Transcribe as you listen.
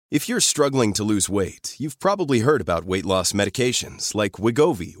If you're struggling to lose weight, you've probably heard about weight loss medications like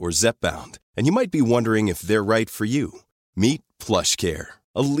Wegovy or Zepbound, and you might be wondering if they're right for you. Meet PlushCare,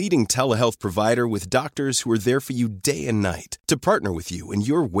 a leading telehealth provider with doctors who are there for you day and night to partner with you in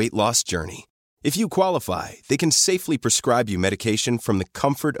your weight loss journey. If you qualify, they can safely prescribe you medication from the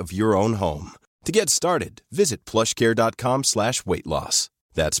comfort of your own home. To get started, visit plushcare.com/weight loss.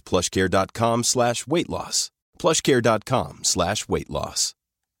 That's plushcare.com/weight loss. plushcare.com/weight loss.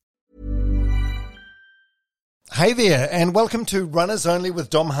 Hey there, and welcome to Runners Only with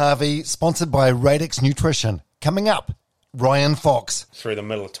Dom Harvey, sponsored by Radix Nutrition. Coming up, Ryan Fox. Through the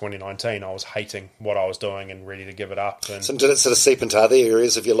middle of 2019, I was hating what I was doing and ready to give it up. And so did it sort of seep into other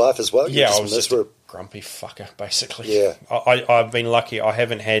areas of your life as well? Yeah, I was just a grumpy fucker, basically. Yeah. I've been lucky. I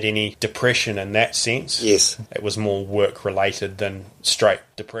haven't had any depression in that sense. Yes. It was more work-related than straight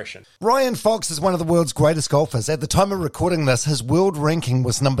depression. Ryan Fox is one of the world's greatest golfers. At the time of recording this, his world ranking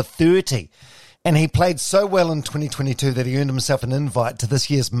was number 30. And he played so well in 2022 that he earned himself an invite to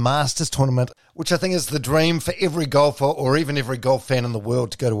this year's Masters tournament, which I think is the dream for every golfer or even every golf fan in the world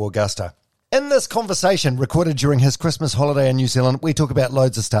to go to Augusta. In this conversation, recorded during his Christmas holiday in New Zealand, we talk about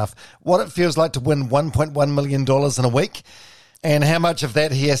loads of stuff. What it feels like to win $1.1 million in a week, and how much of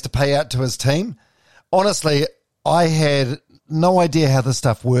that he has to pay out to his team. Honestly, I had no idea how this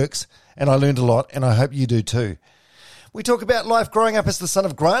stuff works, and I learned a lot, and I hope you do too. We talk about life growing up as the son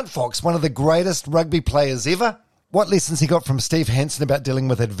of Grant Fox, one of the greatest rugby players ever. What lessons he got from Steve Hansen about dealing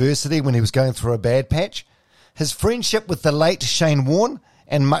with adversity when he was going through a bad patch. His friendship with the late Shane Warne,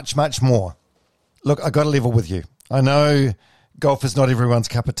 and much, much more. Look, I got to level with you. I know golf is not everyone's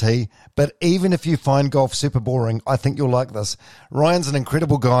cup of tea, but even if you find golf super boring, I think you'll like this. Ryan's an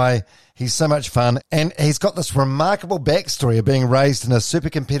incredible guy. He's so much fun, and he's got this remarkable backstory of being raised in a super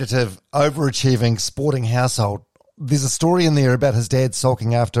competitive, overachieving sporting household. There's a story in there about his dad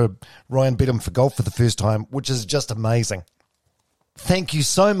sulking after Ryan beat him for golf for the first time, which is just amazing. Thank you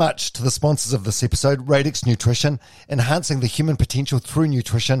so much to the sponsors of this episode, Radix Nutrition, enhancing the human potential through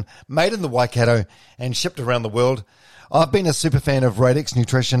nutrition, made in the Waikato and shipped around the world. I've been a super fan of Radix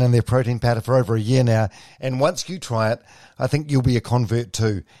Nutrition and their protein powder for over a year now, and once you try it, I think you'll be a convert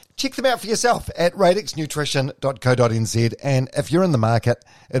too. Check them out for yourself at radixnutrition.co.nz, and if you're in the market,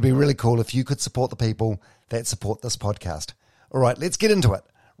 it'd be really cool if you could support the people that support this podcast. All right, let's get into it.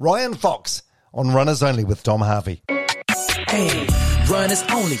 Ryan Fox on Runners Only with Dom Harvey. Hey, Runners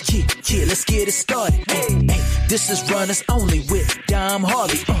Only, yeah, let's get it started. Hey, this is Runners Only with Dom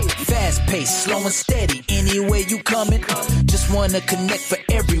Harvey. Fast paced, slow and steady, anywhere you coming. Just wanna connect for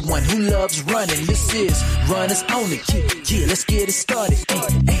everyone who loves running. This is Runners Only, yeah, let's get it started. Hey,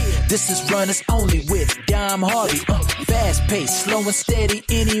 this is Runners Only with Dom Harvey. Fast paced, slow and steady,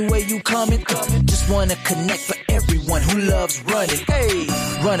 anywhere you coming. Just wanna connect for everyone who loves running. Hey,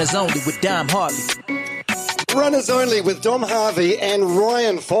 Runners Only with Dom Harvey. Runners Only with Dom Harvey and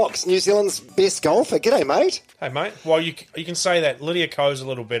Ryan Fox, New Zealand's best golfer. G'day, mate. Hey, mate. Well, you can say that. Lydia Ko's a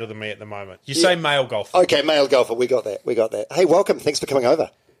little better than me at the moment. You say male golfer. Okay, male golfer. We got that. Hey, welcome. Thanks for coming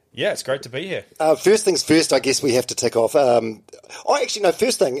over. Yeah, it's great to be here. First things first, I guess we have to tick off.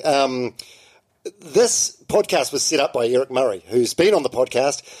 First thing. This podcast was set up by Eric Murray, who's been on the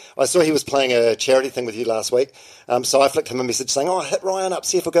podcast. I saw he was playing a charity thing with you last week. So I flicked him a message saying, hit Ryan up,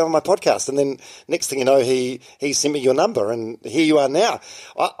 see if he'll go on my podcast. And then next thing you know, he sent me your number, and here you are now.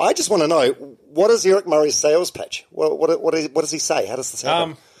 I just want to know, what is Eric Murray's sales pitch? What does he say? How does this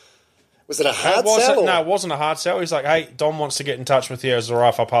happen? Was it a hard sell? No, it wasn't a hard sell. He's like, hey, Dom wants to get in touch with you. Is it all right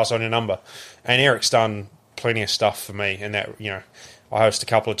if I pass on your number? And Eric's done plenty of stuff for me, and that, I host a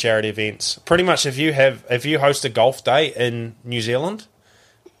couple of charity events. Pretty much, if you host a golf day in New Zealand,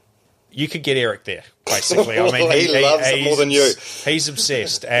 you could get Eric there. Basically, I mean, he loves it more than you. He's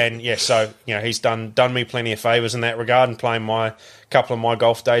obsessed, and yeah, so he's done me plenty of favors in that regard, and playing my couple of my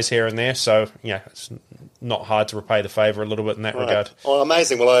golf days here and there. So it's not hard to repay the favor a little bit in that regard. Oh,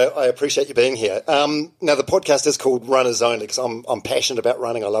 amazing! Well, I appreciate you being here. Now the podcast is called Runners Only because I'm passionate about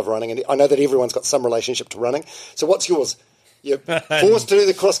running. I love running, and I know that everyone's got some relationship to running. So what's yours? You're forced to do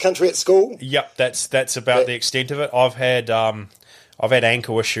the cross country at school? Yep, that's about the extent of it. I've had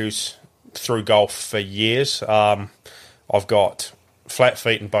ankle issues through golf for years. I've got flat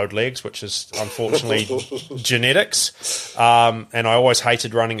feet and bowed legs, which is unfortunately genetics. And I always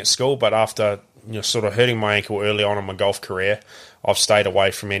hated running at school, but after sort of hurting my ankle early on in my golf career, I've stayed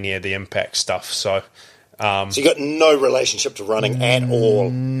away from any of the impact stuff. So you got no relationship to running at all?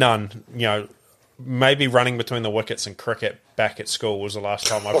 None. maybe running between the wickets and cricket back at school was the last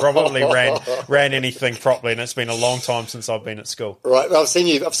time I probably ran anything properly, and it's been a long time since I've been at school. Right, well, I've seen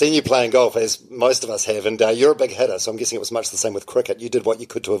you playing golf, as most of us have, and you're a big hitter, so I'm guessing it was much the same with cricket. You did what you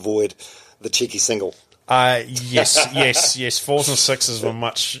could to avoid the cheeky single. Yes. Fours and sixes were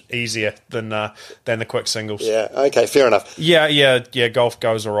much easier than the quick singles. Yeah, okay, fair enough. Yeah. Golf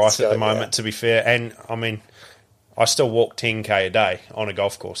goes all right at the moment, to be fair. And, I mean, I still walk 10K a day on a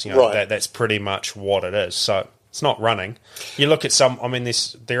golf course. Right. That's pretty much what it is. So it's not running. You look at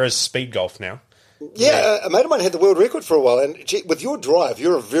there is speed golf now. Yeah, a mate of mine had the world record for a while, and with your drive,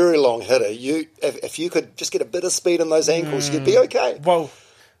 you're a very long hitter. If you could just get a bit of speed in those ankles, you'd be okay. Well,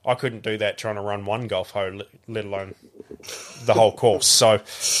 I couldn't do that trying to run one golf hole, let alone the whole course. So,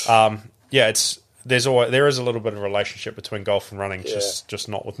 there is a little bit of a relationship between golf and running, just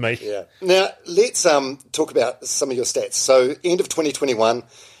not with me. Yeah. Now, let's talk about some of your stats. So, end of 2021,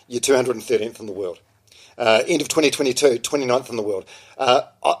 you're 213th in the world. End of 2022, 29th in the world,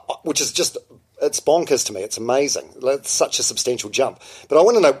 which is just... It's bonkers to me. It's amazing. It's such a substantial jump. But I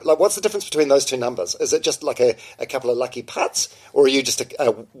want to know, what's the difference between those two numbers? Is it just like a couple of lucky putts, or are you just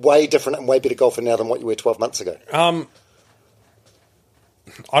a way different and way better golfer now than what you were 12 months ago? I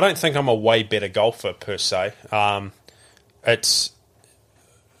don't think I'm a way better golfer per se. You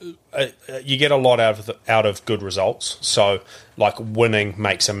get a lot out of good results. So, like, winning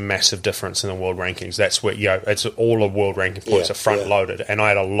makes a massive difference in the world rankings. That's where it's all the world ranking points are front loaded, and I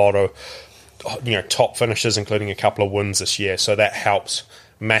had a lot of top finishes, including a couple of wins this year. So that helps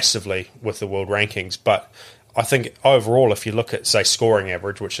massively with the world rankings. But I think overall, if you look at, say, scoring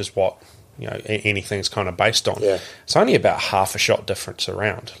average, which is what anything's kind of based on, it's only about half a shot difference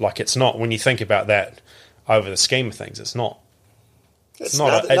around. Like, it's not, when you think about that over the scheme of things, it's not. It's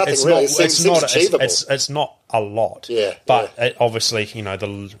not a lot. Yeah. But obviously,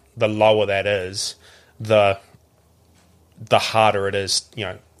 the lower that is, the harder it is,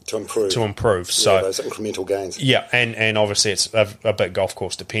 to improve. So those incremental gains. Yeah, and obviously it's a bit golf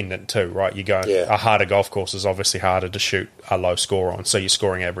course dependent too, right? A harder golf course is obviously harder to shoot a low score on, so your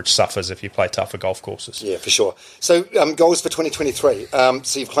scoring average suffers if you play tougher golf courses. Yeah, for sure. So goals for 2023.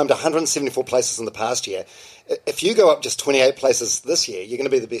 So you've climbed 174 places in the past year. If you go up just 28 places this year, you're going to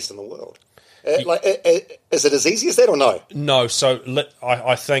be the best in the world. Is it as easy as that or no? No. So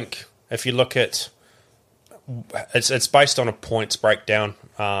I think if you look at it's based on a points breakdown,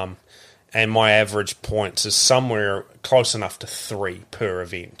 and my average points is somewhere close enough to 3 per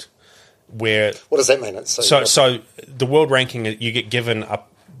event. What does that mean? So the world ranking, you get given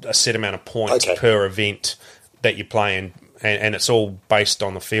a set amount of points per event that you play in, and it's all based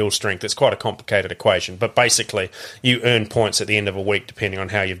on the field strength. It's quite a complicated equation, but basically you earn points at the end of a week depending on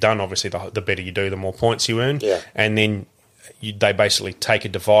how you've done. Obviously, the better you do, the more points you earn. Yeah. And then they basically take a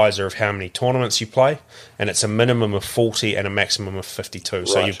divisor of how many tournaments you play, and it's a minimum of 40 and a maximum of 52. Right.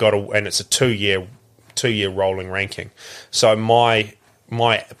 So you've got and it's a two-year rolling ranking. So my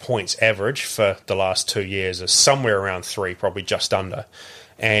points average for the last 2 years is somewhere around 3, probably just under.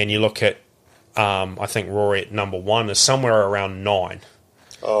 And you look at, I think Rory at number 1 is somewhere around 9.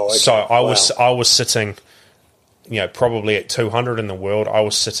 Oh, okay. So I was sitting, probably at 200 in the world. I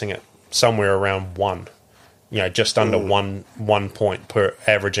was sitting at somewhere around 1. Just under one point per,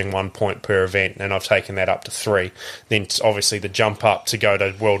 averaging 1 point per event, and I've taken that up to 3. Then obviously the jump up to go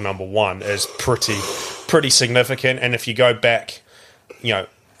to world number 1 is pretty significant. And if you go back,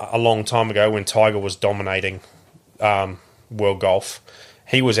 a long time ago when Tiger was dominating world golf,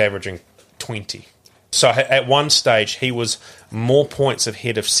 he was averaging 20. So at one stage he was more points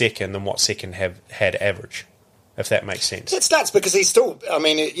ahead of second than what second had average. If that makes sense. It's nuts because he's still,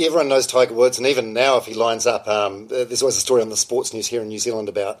 everyone knows Tiger Woods, and even now if he lines up, there's always a story on the sports news here in New Zealand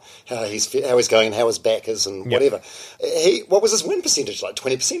about how he's going and how his back is and whatever. What was his win percentage, like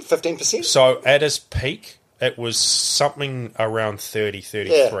 20%, 15%? So at his peak, it was something around 30,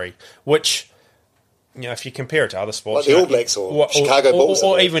 33, which... if you compare it to other sports, like the All Blacks or Chicago Bulls,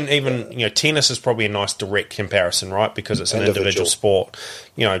 or even tennis is probably a nice direct comparison, right? Because it's an individual sport.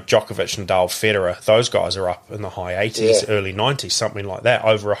 Djokovic, Nadal, Federer, those guys are up in the high 80s, early 90s, something like that,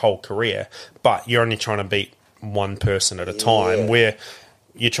 over a whole career. But you're only trying to beat one person at a time. Where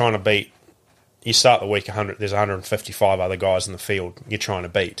you're trying to beat, you start the week 100. There's 155 other guys in the field you're trying to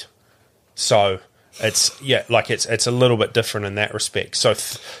beat. So it's it's a little bit different in that respect. So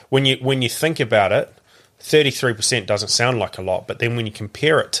when you think about it, 33% doesn't sound like a lot, but then when you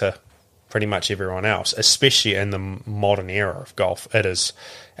compare it to pretty much everyone else, especially in the modern era of golf, it is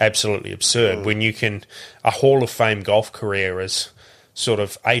absolutely absurd. When you can, a Hall of Fame golf career is sort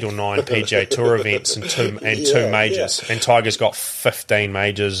of 8 or 9 PGA Tour events and two majors, and Tiger's got 15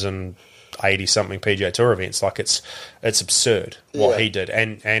 majors and 80-something PGA Tour events. Like, it's absurd what he did.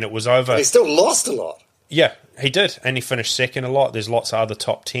 And it was over... And he still lost a lot. Yeah, he did. And he finished second a lot. There's lots of other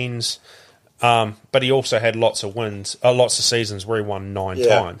top 10s. But he also had lots of wins, lots of seasons where he won 9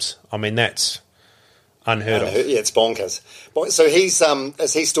 times. I mean, that's unheard of. Yeah, it's bonkers. So he's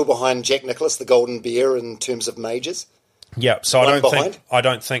is he still behind Jack Nicklaus, the Golden Bear, in terms of majors? Yeah, so I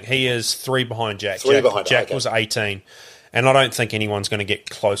don't think he is 3 behind Jack. Jack okay. was 18, and I don't think anyone's going to get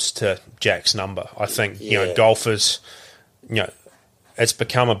close to Jack's number. I think golfers, it's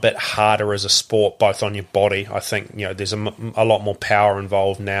become a bit harder as a sport, both on your body. I think there's a lot more power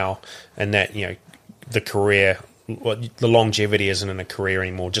involved now, and that the career, the longevity isn't in a career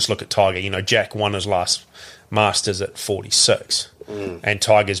anymore. Just look at Tiger. Jack won his last Masters at 46, and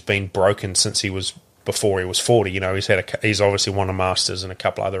Tiger's been broken since he was. Before he was 40, he's obviously won a Masters and a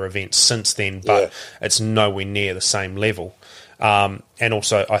couple other events since then, but it's nowhere near the same level. And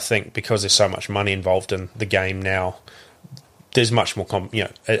also, I think because there's so much money involved in the game now, there's much more,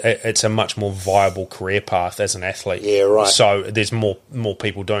 it's a much more viable career path as an athlete. Yeah, right. So there's more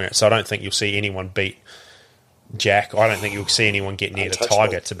people doing it. So I don't think you'll see anyone beat Jack. I don't think you'll see anyone get near to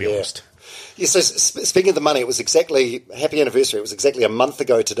Tiger, to be honest. Yeah. So speaking of the money, it was exactly happy anniversary. It was exactly a month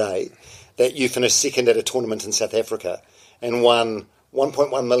ago today that you finished second at a tournament in South Africa and won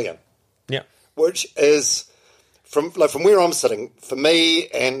 1.1 million. Yeah, which is from where I'm sitting, for me,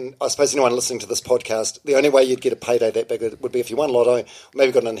 and I suppose anyone listening to this podcast, the only way you'd get a payday that big would be if you won lotto,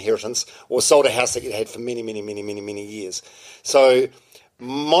 maybe got an inheritance, or sold a house that you'd had for many, many, many, many, many years. So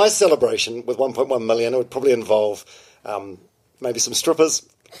my celebration with 1.1 million would probably involve maybe some strippers,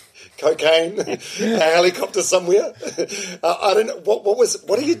 cocaine, a helicopter somewhere. I don't know.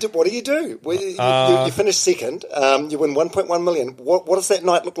 What do you do? What do you do? You finish second. You win 1.1 million. What does that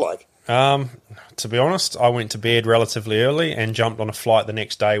night look like? To be honest, I went to bed relatively early and jumped on a flight the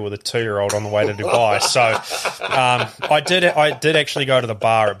next day with a 2-year-old on the way to Dubai. So I did actually go to the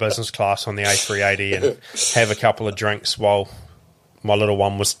bar at business class on the A380 and have a couple of drinks while my little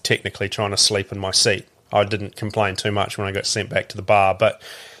one was technically trying to sleep in my seat. I didn't complain too much when I got sent back to the bar, but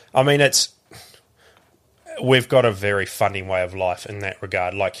I mean, we've got a very funny way of life in that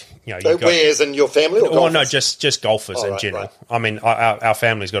regard. Like, where's in your family? Or well, no, just golfers in general. Right. I mean, our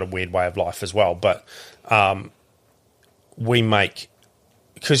family's got a weird way of life as well, but we make,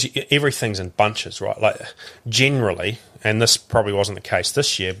 because everything's in bunches, right? Like, generally, and this probably wasn't the case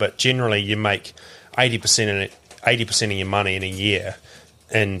this year, but generally you make 80% of your money in a year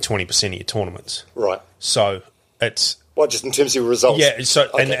in 20% of your tournaments. Right. So it's... What, just in terms of your results? Yeah, so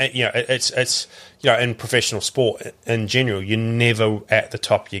and it's in professional sport in general, you're never at the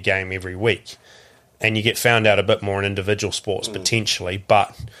top of your game every week, and you get found out a bit more in individual sports potentially,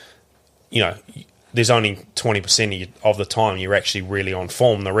 but there's only 20% of the time you're actually really on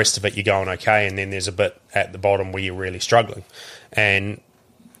form. The rest of it you're going okay, and then there's a bit at the bottom where you're really struggling, and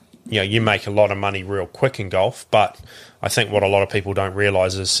you make a lot of money real quick in golf, but I think what a lot of people don't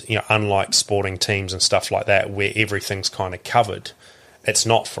realise is, unlike sporting teams and stuff like that, where everything's kind of covered, it's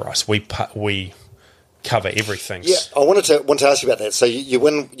not for us. We cover everything. Yeah, I want to ask you about that. So you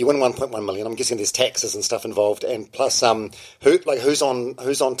win 1.1 million. I'm guessing there's taxes and stuff involved, and plus who's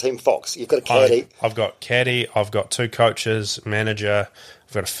on Team Fox? You've got a caddy. I've got caddy. I've got 2 coaches, manager.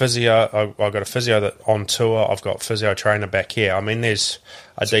 I've got a physio. I've got a physio that on tour. I've got physio trainer back here. I mean, there's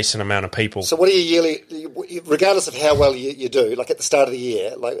a decent amount of people. So what are your yearly, regardless of how well you do, like at the start of the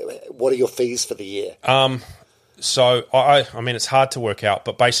year, like what are your fees for the year? So I mean, it's hard to work out,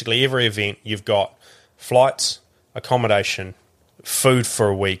 but basically every event you've got flights, accommodation, food for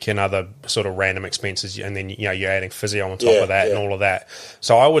a week, and other sort of random expenses, and then you're adding physio on top of that and all of that.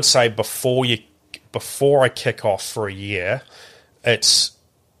 So I would say before I kick off for a year, it's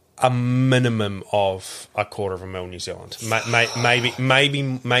a minimum of $250,000 New Zealand,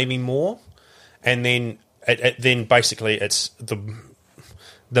 maybe more, and then then basically it's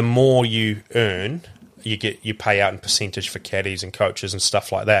the more you earn, you pay out in percentage for caddies and coaches and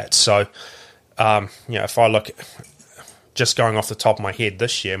stuff like that. So if I look, just going off the top of my head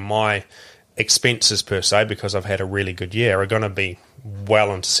this year, my expenses per se, because I've had a really good year, are going to be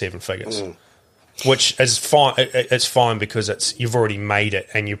well into 7 figures. Which is fine. It's fine because you've already made it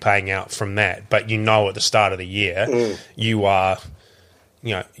and you're paying out from that. But at the start of the year, you are,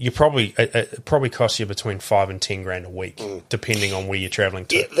 you probably it probably costs you between $5,000 and $10,000 a week, depending on where you're travelling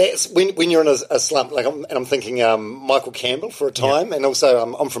to. Yeah, that's when you're in a slump. Like I'm thinking Michael Campbell for a time, and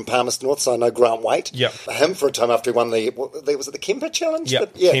also I'm from Palmerston North, so I know Grant Waite. Yep. Him for a time after he won was it the Kemper Challenge?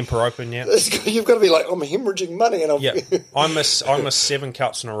 Yep. Kemper Open. Yeah. You've got to be like, I'm hemorrhaging money, and I missed 7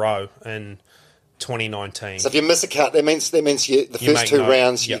 cuts in a row, and 2019. So if you miss a cut, that means the first two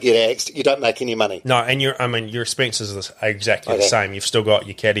rounds you get axed. You don't make any money. No, and your expenses are exactly the same. You've still got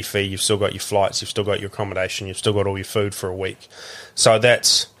your caddy fee, you've still got your flights, you've still got your accommodation, you've still got all your food for a week. So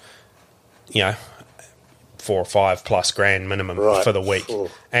that's, you know, 4 or 5 plus grand minimum for the week. Ooh.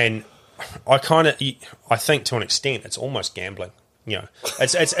 And I think to an extent it's almost gambling. You know,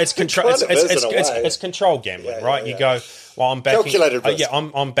 it's controlled gambling, right? You go, well, I'm backing, calculated risk.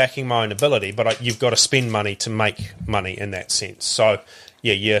 I'm backing my own ability, but you've got to spend money to make money in that sense. So,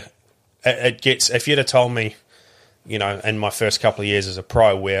 it gets. If you'd have told me, you know, in my first couple of years as a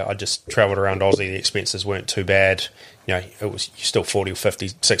pro, where I just travelled around Aussie, the expenses weren't too bad. You know, it was still 40 or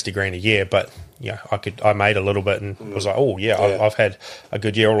 50, 60 grand a year, but you know, I made a little bit and was like, I've had a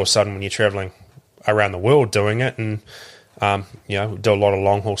good year. All of a sudden, when you're travelling around the world doing it and you know, do a lot of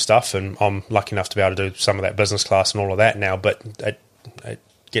long haul stuff, and I'm lucky enough to be able to do some of that business class and all of that now. But it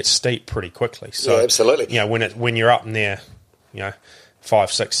gets steep pretty quickly. So absolutely. You know, when you're up in there, you know,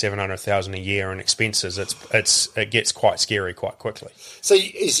 500,000, 600,000, 700,000 a year in expenses, it gets quite scary quite quickly. So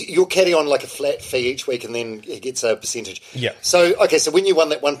is your caddy on like a flat fee each week, and then he gets a percentage? Yeah. So so when you won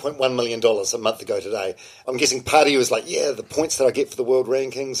that $1.1 million a month ago today, I'm guessing part of you was like, the points that I get for the world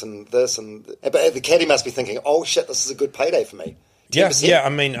rankings and this, but the caddy must be thinking, oh shit, this is a good payday for me. 10%? Yeah. I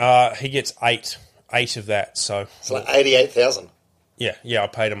mean, he gets eight of that, so it's like 88,000. Yeah. I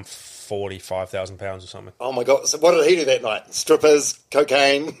paid him £45,000 or something. Oh my god! So what did he do that night? Strippers,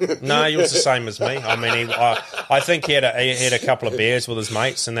 cocaine? No, he was the same as me. I mean, I think he had a couple of beers with his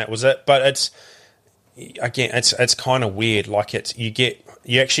mates, and that was it. But it's kind of weird. Like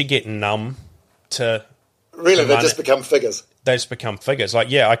you actually get numb to. Really, they just become figures. They just become figures.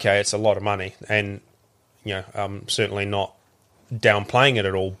 Like, it's a lot of money, and you know, I'm certainly not downplaying it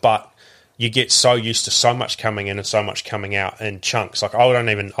at all, but you get so used to so much coming in and so much coming out in chunks. Like I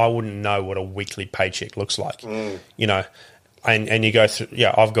wouldn't know what a weekly paycheck looks like, you know, and you go through,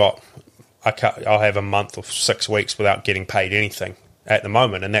 I'll have a month or 6 weeks without getting paid anything at the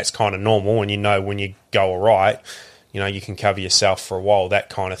moment. And that's kind of normal. And you know, when you go all right, you know, you can cover yourself for a while, that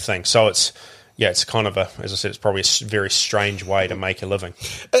kind of thing. So it's kind of as I said, it's probably a very strange way to make a living.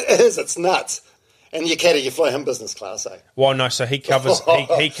 It is, it's nuts. And your caddy, you fly him business class, eh? Well, no. So he covers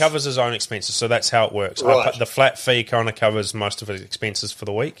he covers his own expenses. So that's how it works. Right. The flat fee kind of covers most of his expenses for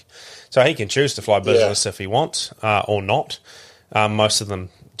the week. So he can choose to fly business if he wants or not. Most of them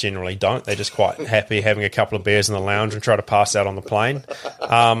generally don't. They're just quite happy having a couple of beers in the lounge and try to pass out on the plane.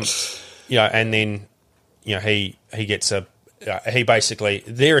 You know, and then you know he gets he basically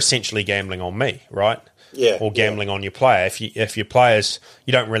they're essentially gambling on me, right? Yeah, or gambling on your player. If your players,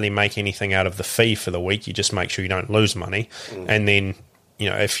 you don't really make anything out of the fee for the week. You just make sure you don't lose money, and then you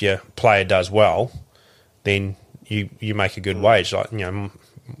know if your player does well, then you make a good wage. Like you know,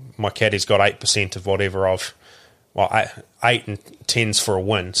 my caddy's got 8% of whatever 8 and 10s for a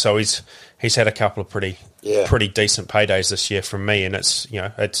win. So he's had a couple of pretty decent paydays this year from me, and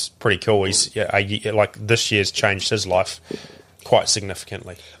it's pretty cool. He's like this year's changed his life quite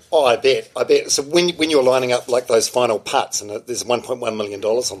significantly. Oh, I bet. So when you're lining up like those final putts and there's $1.1 million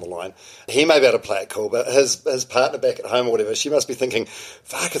on the line, he may be able to play it cool, but his partner back at home or whatever, she must be thinking,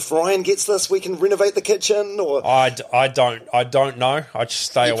 fuck, if Ryan gets this, we can renovate the kitchen. Or I don't know. I just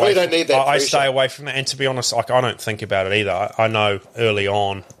stay away. You don't need that I stay away from that. And to be honest, like I don't think about it either. I know early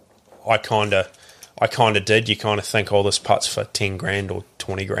on, I kind of did. You kind of think, oh, this putt's for 10 grand or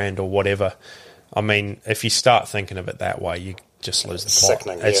 20 grand or whatever. I mean, if you start thinking of it that way, you just lose the plot.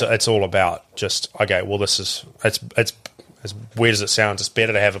 Sickening, it's all about just, okay, well, this is, it's as weird as it sounds, it's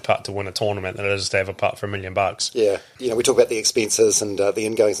better to have a putt to win a tournament than it is to have a putt for $1 million. Yeah. You know, we talk about the expenses and the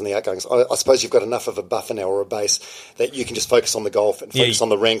ingoings and the outgoings. I suppose you've got enough of a buffer now or a base that you can just focus on the golf and focus on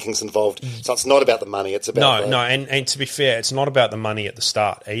the rankings involved. So it's not about the money, it's about and to be fair, it's not about the money at the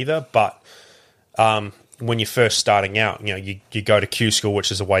start either, but when you're first starting out, you know, you go to Q School,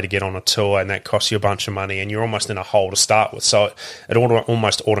 which is a way to get on a tour, and that costs you a bunch of money, and you're almost in a hole to start with. So it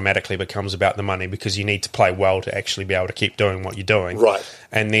almost automatically becomes about the money because you need to play well to actually be able to keep doing what you're doing. Right.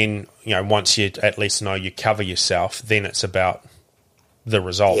 And then, you know, once you at least know you cover yourself, then it's about the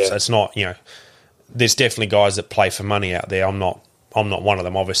results. Yeah. It's not, you know, there's definitely guys that play for money out there. I'm not one of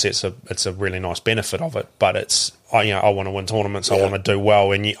them. Obviously, it's a really nice benefit of it, but it's, I want to win tournaments. I want to do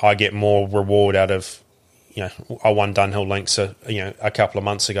well, and I get more reward out of. You know, I won Dunhill Links a couple of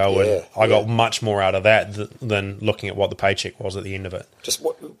months ago, and I got much more out of that than looking at what the paycheck was at the end of it. Just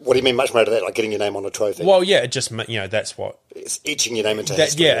what do you mean much more out of that? Like getting your name on a trophy? Well, yeah, it just, you know, that's what it's etching your name into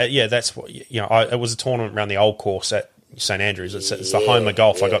history. Yeah, that's what, you know. It was a tournament around the old course at St Andrews. It's the home of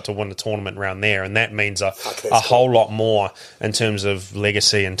golf. I got to win the tournament around there, and that means a whole lot more in terms of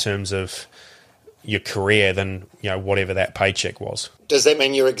legacy, in terms of your career than whatever that paycheck was. Does that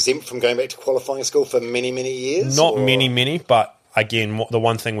mean you're exempt from going back to qualifying school for many, many years? Not many, but again, the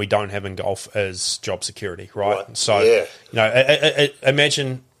one thing we don't have in golf is job security, right? So,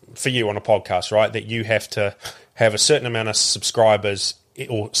 imagine for you on a podcast, right, that you have to have a certain amount of subscribers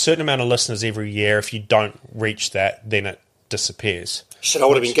or a certain amount of listeners every year. If you don't reach that, then it disappears. Shit, I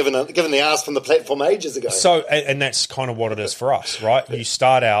would have been given the ass from the platform ages ago. So, and that's kind of what it is for us, right? You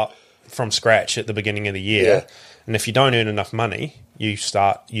start out from scratch at the beginning of the year, and if you don't earn enough money, you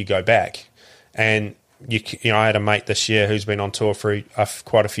go back. And I had a mate this year who's been on tour for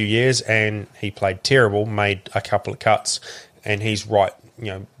quite a few years, and he played terrible, made a couple of cuts, and he's right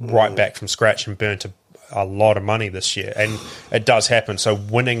back from scratch and burnt a lot of money this year. And it does happen. So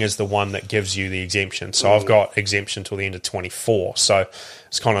winning is the one that gives you the exemption. So I've got exemption till the end of 24. So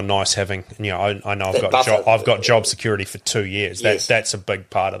it's kind of nice having, I know I've got job security for 2 years. That's a big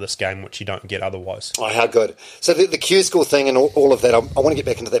part of this game, which you don't get otherwise. Oh, how good. So the Q School thing and all of that, I want to get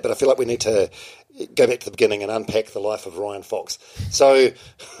back into that, but I feel like we need to go back to the beginning and unpack the life of Ryan Fox. So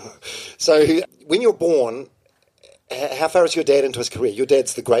when you're born, how far is your dad into his career? Your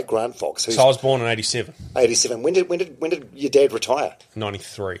dad's the great Grant Fox. So I was born in 87. 87. When did your dad retire?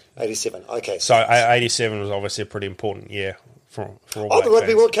 93. 87. Okay. So 87 was obviously a pretty important year for all Black the Rugby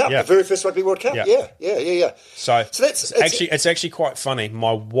fans. World Cup, yeah. the very first Rugby World Cup. Yeah. So it's actually quite funny.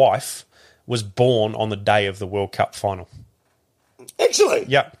 My wife was born on the day of the World Cup final. Actually.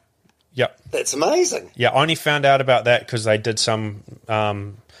 Yep. That's amazing. Yeah, I only found out about that because they did some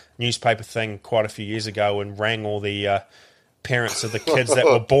newspaper thing quite a few years ago and rang all the parents of the kids that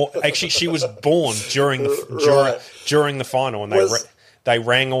were born. Actually, she was born during the final, and they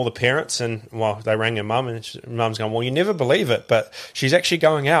rang all the parents, and they rang her mum, and mum's going, "Well, you never believe it, but she's actually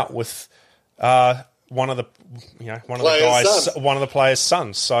going out with one of the players'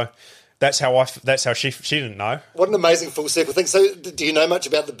 sons." So that's how she didn't know. What an amazing full circle thing. So, do you know much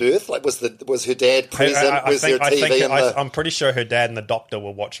about the birth? Like, was her dad present? Was there a TV? I'm pretty sure her dad and the doctor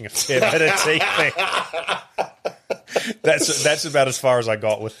were watching a fair bit of TV. That's about as far as I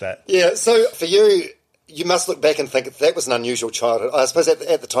got with that. Yeah. So for you, you must look back and think that was an unusual childhood. I suppose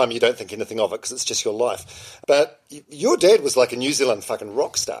at the time you don't think anything of it because it's just your life. But your dad was like a New Zealand fucking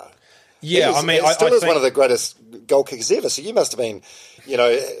rock star. Yeah, I think one of the greatest goal kickers ever. So you must have been,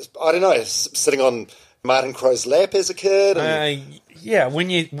 I don't know, sitting on Martin Crowe's lap as a kid. Yeah,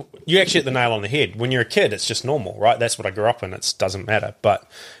 when you actually hit the nail on the head. When you're a kid, it's just normal, right? That's what I grew up in. It doesn't matter. But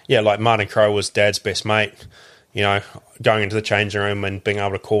yeah, like Martin Crowe was Dad's best mate. Going into the changing room and being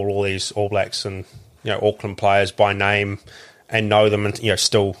able to call all these All Blacks and Auckland players by name and know them, and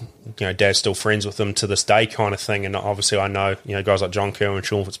still, Dad's still friends with them to this day, kind of thing. And obviously, I know guys like John Kerr and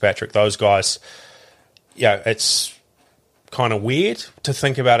Sean Fitzpatrick, those guys. Yeah, it's kind of weird to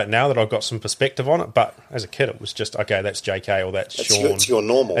think about it now that I've got some perspective on it. But as a kid, it was just okay. That's JK or that's Sean. It's your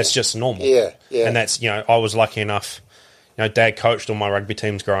normal. It's just normal. Yeah. And that's I was lucky enough. Dad coached all my rugby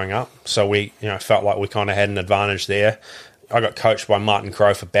teams growing up, so we felt like we kind of had an advantage there. I got coached by Martin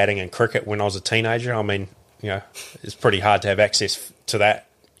Crowe for batting and cricket when I was a teenager. I mean, it's pretty hard to have access to that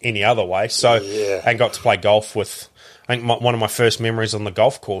any other way. So, and got to play golf with. I think one of my first memories on the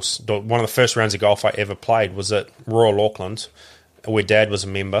golf course, one of the first rounds of golf I ever played was at Royal Auckland, where Dad was a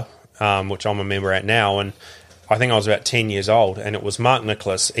member, which I'm a member at now. And I think I was about 10 years old, and it was Mark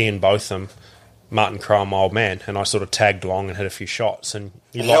Nicholas, Ian Botham, Martin Crowe, my old man, and I sort of tagged along and hit a few shots. And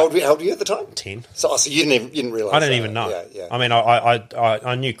how old were you at the time? 10. So you didn't realise? I didn't even know. Yeah. I mean,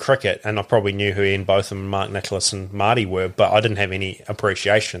 I knew cricket, and I probably knew who Ian Botham, Mark Nicholas, and Marty were, but I didn't have any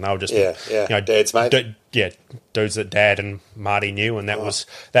appreciation. They were just Dad's mate. Dudes that Dad and Marty knew, and that was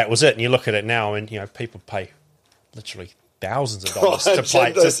it. And you look at it now, and people pay literally thousands of dollars to play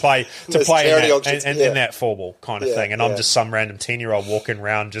in that four ball kind of thing, and I'm just some random 10-year-old walking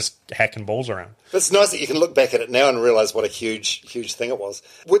around just hacking balls around. But it's nice that you can look back at it now and realise what a huge thing it was.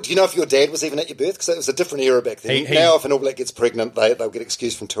 Do you know if your dad was even at your birth? Because it was a different era back then. Now if an All Black gets pregnant, they'll get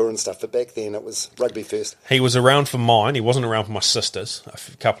excused from tour and stuff, but back then it was rugby first. He was around for mine. He wasn't around for my sister's.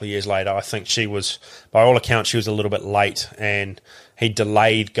 A couple of years later, I think she was, by all accounts, she was a little bit late, and he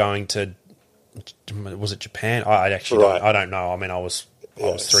delayed going to, was it Japan? I don't know. I mean, I was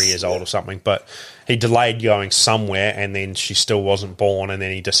 3 years old or something, but he delayed going somewhere, and then she still wasn't born, and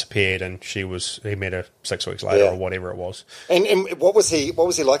then he disappeared, and he met her 6 weeks later or whatever it was. And what was he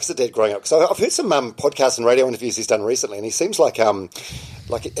like as a dad growing up? Because I've heard some podcasts and radio interviews he's done recently, and he seems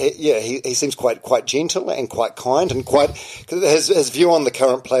he seems quite gentle and quite kind, and quite his view on the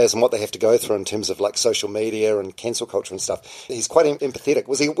current players and what they have to go through in terms of like social media and cancel culture and stuff. He's quite empathetic.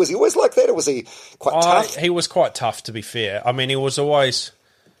 Was he always like that, or was he quite tough? He was quite tough, to be fair. I mean, he was always.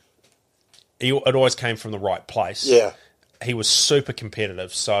 it always came from the right place. Yeah. He was super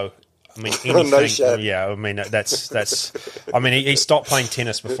competitive, so I mean, No anything. shit. Yeah, I mean that's. I mean, he stopped playing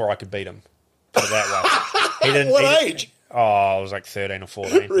tennis before I could beat him. Put it that way. He didn't. What age? Oh, I was like 13 or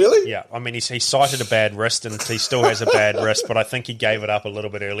 14. Really? Yeah. I mean, he cited a bad wrist, and he still has a bad wrist, but I think he gave it up a little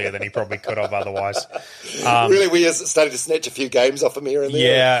bit earlier than he probably could have otherwise. Really, we started to snatch a few games off him here and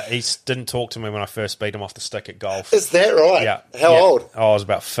there. Yeah, he didn't talk to me when I first beat him off the stick at golf. Is that right? Yeah. How old? Oh, I was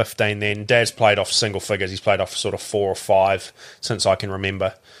about 15 then. Dad's played off single figures. He's played off sort of 4 or 5 since I can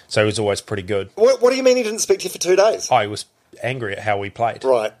remember. So he was always pretty good. What do you mean he didn't speak to you for 2 days? I was angry at how we played.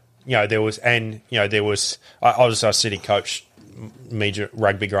 Right. I was a city coach, major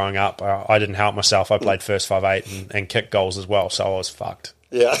rugby growing up. I didn't help myself. I played first 5'8" and kicked goals as well, so I was fucked.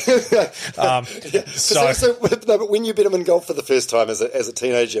 Yeah. No, but when you beat him in golf for the first time as a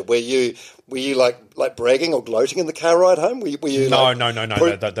teenager, were you like bragging or gloating in the car ride home? Were you no.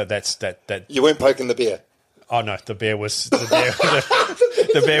 That you weren't poking the bear. Oh no, the bear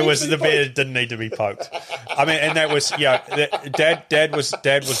didn't need to be poked. I mean, and that was Dad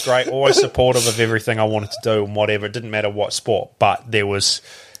was great, always supportive of everything I wanted to do and whatever. It didn't matter what sport, but there was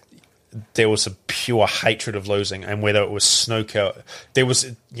a pure hatred of losing, and whether it was snooker, there was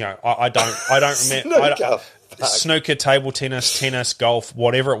I don't remember snooker, table tennis, golf,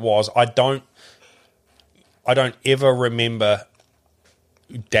 whatever it was. I don't ever remember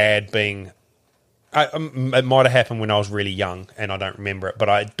Dad being. It might have happened when I was really young, and I don't remember it. But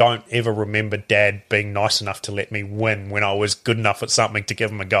I don't ever remember Dad being nice enough to let me win when I was good enough at something to give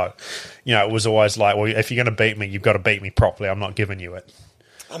him a go. It was always like, well, if you're going to beat me, you've got to beat me properly. I'm not giving you it.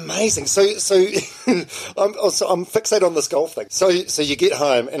 Amazing. So I'm fixated on this golf thing. So you get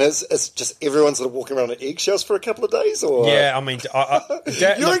home and it's just everyone sort of walking around on eggshells for a couple of days, or yeah. I mean,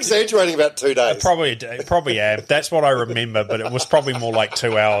 you're exaggerating about 2 days. Probably am. That's what I remember, but it was probably more like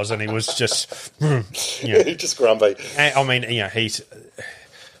 2 hours, and he was just just grumpy. And, I mean, he's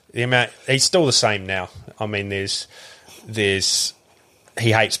still the same now. I mean, there's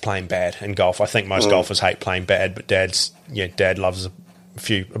he hates playing bad in golf. I think most golfers hate playing bad, but Dad loves a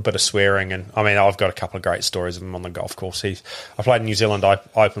bit of swearing, and I mean, I've got a couple of great stories of him on the golf course. I played New Zealand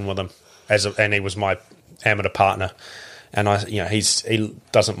Open with him and he was my amateur partner, and he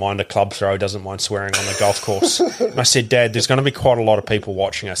doesn't mind a club throw, doesn't mind swearing on the golf course. And I said, Dad, there's going to be quite a lot of people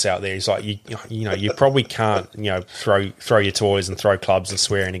watching us out there. He's like, you probably can't throw your toys and throw clubs and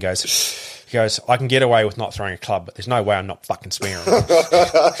swear. And he goes, I can get away with not throwing a club, but there's no way I'm not fucking swearing.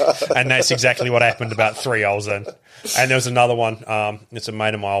 And that's exactly what happened about 3 holes in. And there was another one. It's a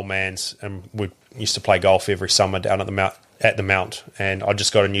mate of my old man's, and we used to play golf every summer down at the Mount. And I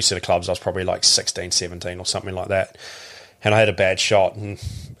just got a new set of clubs. I was probably like 16, 17 or something like that. And I had a bad shot, and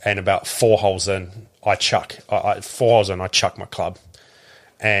about 4 holes in, I chuck my club.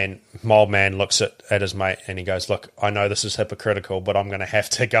 And my old man looks at his mate and he goes, look, I know this is hypocritical, but I'm going to have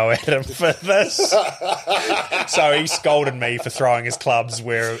to go at him for this. So he scolded me for throwing his clubs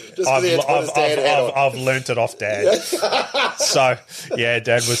where I've learnt it off Dad. Yeah. So, yeah,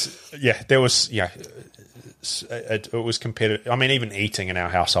 Dad was, it was competitive. I mean, even eating in our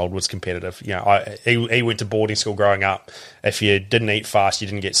household was competitive. He went to boarding school growing up. If you didn't eat fast, you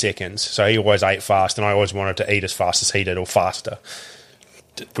didn't get seconds. So he always ate fast, and I always wanted to eat as fast as he did or faster.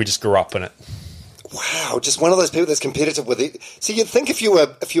 We just grew up in it. Wow, just one of those people that's competitive with it. So you'd think if you were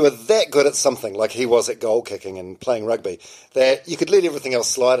that good at something like he was at goal kicking and playing rugby, that you could let everything else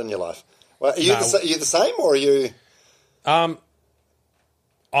slide in your life. Well, are you the same, or are you? I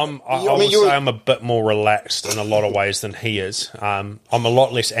would say I'm a bit more relaxed in a lot of ways than he is. I'm a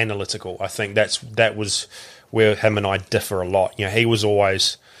lot less analytical. I think that was where him and I differ a lot. He was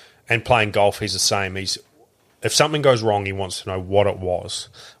always, and playing golf, he's the same. If something goes wrong, he wants to know what it was.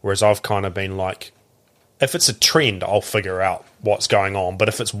 Whereas I've kind of been like, if it's a trend, I'll figure out what's going on. But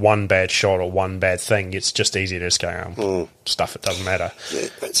if it's one bad shot or one bad thing, it's just easier to just go, stuff, it doesn't matter. Yeah,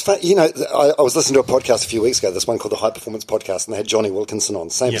 it's fun. I was listening to a podcast a few weeks ago, this one called the High Performance Podcast, and they had Johnny Wilkinson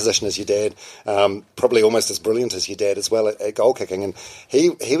on, same position as your dad, probably almost as brilliant as your dad as well at goal kicking. And he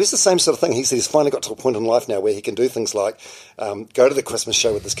was the same sort of thing. He said he's finally got to a point in life now where he can do things like go to the Christmas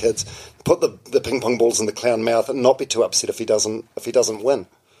show with his kids, put the ping pong balls in the clown mouth, and not be too upset if he doesn't win.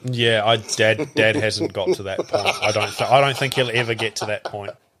 Yeah, Dad hasn't got to that point. I don't think he'll ever get to that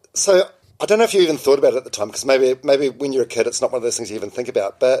point. So I don't know if you even thought about it at the time, because maybe when you're a kid, it's not one of those things you even think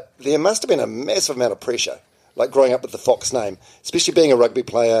about. But there must have been a massive amount of pressure, like growing up with the Fox name, especially being a rugby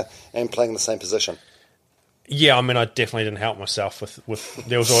player and playing the same position. Yeah, I mean, I definitely didn't help myself with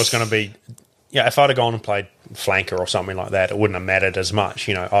there was always going to be. Yeah, if I'd have gone and played flanker or something like that, it wouldn't have mattered as much.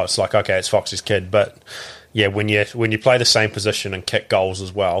 It's like, okay, it's Fox's kid, but yeah, when you play the same position and kick goals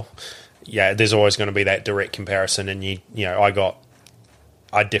as well, yeah, there's always going to be that direct comparison, and you know,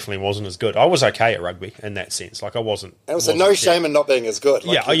 I definitely wasn't as good. I was okay at rugby in that sense. Like I wasn't. And so no shame in not being as good.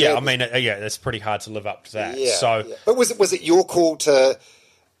 Like I mean, it's pretty hard to live up to that. Yeah, so, yeah. But was it your call to,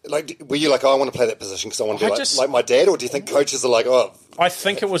 like, were you like, oh, I want to play that position because I want to be like my dad, or do you think coaches are like, oh? I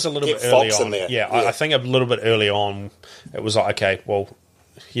think it was a little bit Fox early on. in there. Yeah, I think a little bit early on, it was like, okay, well,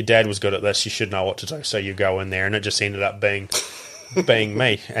 your dad was good at this, you should know what to do, so you go in there, and it just ended up being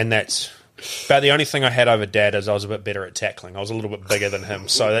me, and that's. About the only thing I had over Dad is I was a bit better at tackling. I was a little bit bigger than him,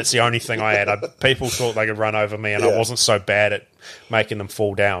 so that's the only thing I had. People thought they could run over me, and I wasn't so bad at making them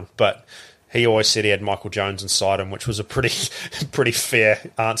fall down. But he always said he had Michael Jones inside him, which was a pretty fair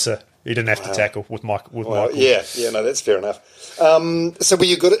answer. He didn't have to tackle with Michael. Yeah, no, that's fair enough. So were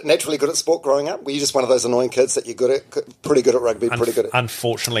you naturally good at sport growing up? Were you just one of those annoying kids that you're pretty good at rugby, pretty good at?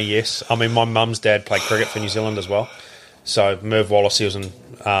 Unfortunately, yes. I mean, my mum's dad played cricket for New Zealand as well. So Merv Wallace, he was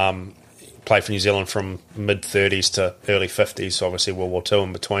played for New Zealand from mid-30s to early 50s, so obviously World War II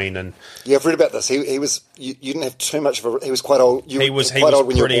in between. And yeah, I've read about this. He was you didn't have too much of a. He was quite old. He was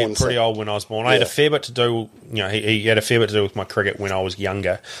pretty old when I was born. I had a fair bit to do. You know, he had a fair bit to do with my cricket when I was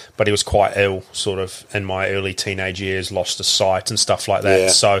younger, but he was quite ill, sort of in my early teenage years. Lost his sight and stuff like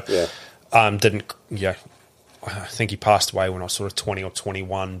that. Didn't. Yeah, I think he passed away when I was sort of 20 or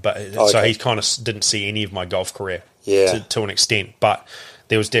 21. But so he kind of didn't see any of my golf career. To an extent, but.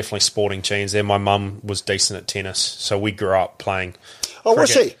 There was definitely sporting genes there. My mum was decent at tennis, so we grew up playing. Oh, cricket. Was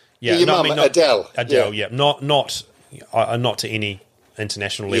she? Yeah, your mum, Adele. Adele, yeah. Not to any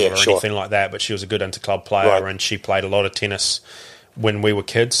international level or anything like that, but she was a good inter-club player, and she played a lot of tennis when we were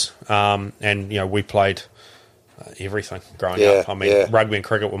kids. And you know, we played everything growing up. I mean, rugby and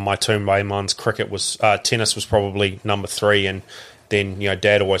cricket were my two main ones. Tennis was probably number 3, and then you know,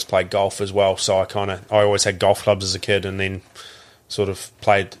 Dad always played golf as well. So I always had golf clubs as a kid, and then. Sort of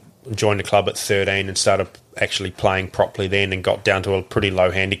joined the club at 13 and started actually playing properly then, and got down to a pretty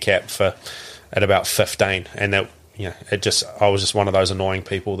low handicap at about 15. And that, you know, I was just one of those annoying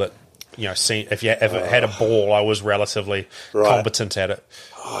people that, you know, if you ever had a ball, I was relatively competent at it.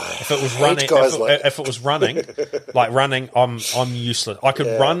 If it was running, I'm useless. I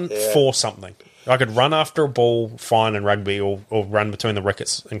could run for something. I could run after a ball fine in rugby, or run between the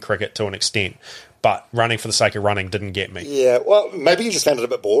wickets in cricket to an extent. But running for the sake of running didn't get me. Yeah, well, maybe you just found it a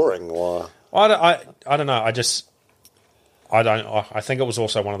bit boring, or I don't know. I think it was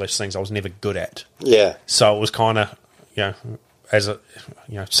also one of those things I was never good at. Yeah. So it was kind of, you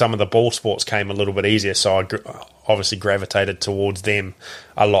know, some of the ball sports came a little bit easier. So I obviously gravitated towards them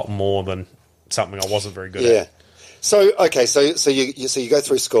a lot more than something I wasn't very good at. So okay, so you go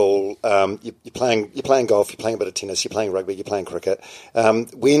through school. You're playing golf. You're playing a bit of tennis. You're playing rugby. You're playing cricket.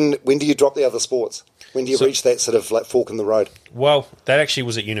 When do you drop the other sports? When do you reach that sort of like fork in the road? Well, that actually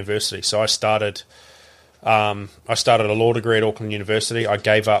was at university. So I started a law degree at Auckland University. I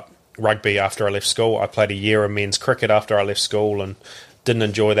gave up rugby after I left school. I played a year of men's cricket after I left school, and didn't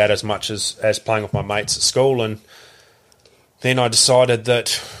enjoy that as much as playing with my mates at school. And then I decided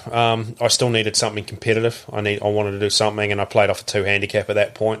that I still needed something competitive. I wanted to do something, and I played off a 2 handicap at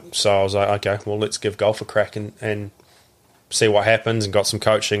that point. So I was like, okay, well, let's give golf a crack and see what happens, and got some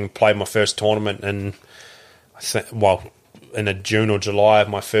coaching, played my first tournament in June or July of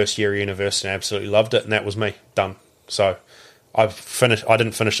my first year at university, and I absolutely loved it, and that was me, done. So I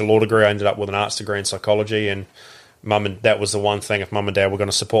didn't finish a law degree. I ended up with an arts degree in psychology, and that was the one thing. If Mum and Dad were going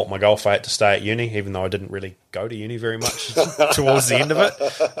to support my golf, I had to stay at uni, even though I didn't really go to uni very much towards the end of it.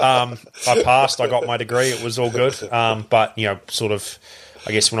 I passed. I got my degree. It was all good. But, you know, sort of,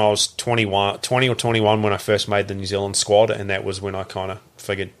 I guess when I was 20 or 21 when I first made the New Zealand squad, and that was when I kind of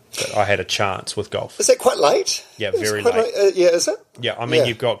figured that I had a chance with golf. Is that quite late? Yeah, very late. Is it? Yeah, I mean,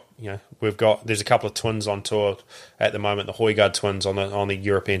 there's a couple of twins on tour at the moment, the Højgaard twins on the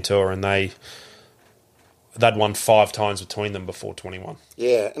European tour, and they'd won 5 times between them before 21.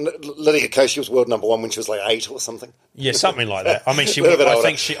 Yeah, and Lydia Ko, she was world number 1 when she was like 8 or something. Yeah, something like that. I mean,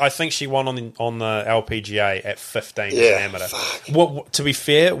 I think she won on the LPGA at 15 as an amateur. Well, to be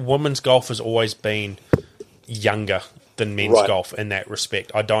fair, women's golf has always been younger than men's golf in that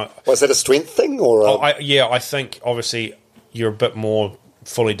respect. Was that a strength thing, or? I think obviously you're a bit more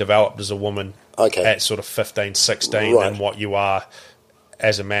fully developed as a woman at sort of 15, 16 than what you are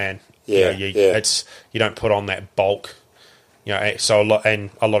as a man. Yeah, It's you don't put on that bulk, you know. So a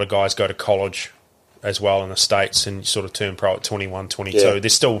lot of guys go to college as well in the States and sort of turn pro at 21, 22. Yeah.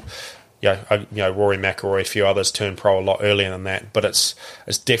 There's still, Rory McIlroy, a few others turn pro a lot earlier than that, but it's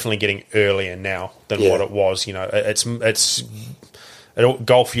definitely getting earlier now than what it was. You know,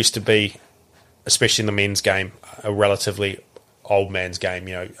 golf used to be, especially in the men's game, a relatively old man's game.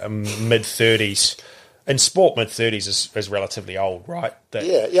 Mid-30s. In sport, mid-30s is relatively old, right?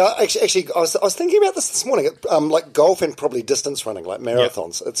 Yeah. Actually, I was thinking about this morning. Like golf and probably distance running, like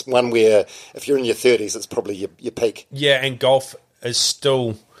marathons. It's one where if you're in your 30s, it's probably your peak. Yeah, and golf is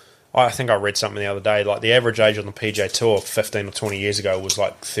still... I think I read something the other day, like the average age on the PGA Tour 15 or 20 years ago was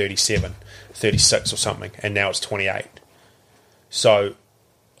like 37, 36 or something, and now it's 28. So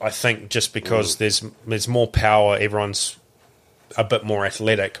I think just because there's more power, everyone's a bit more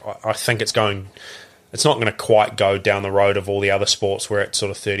athletic, I think it's not going to quite go down the road of all the other sports where at sort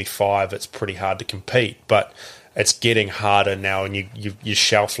of 35 it's pretty hard to compete, but it's getting harder now, and your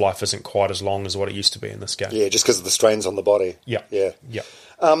shelf life isn't quite as long as what it used to be in this game. Yeah, just because of the strains on the body. Yeah.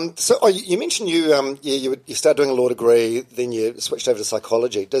 So you mentioned you started doing a law degree, then you switched over to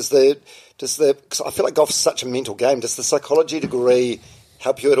psychology. Because I feel like golf is such a mental game. Does the psychology degree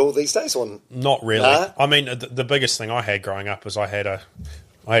help you at all these days? Or not really. Nah? I mean, the biggest thing I had growing up was I had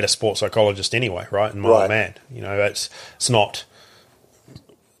a sports psychologist anyway, right? And my old man, it's not,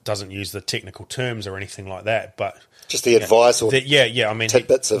 doesn't use the technical terms or anything like that, but just the advice or I mean,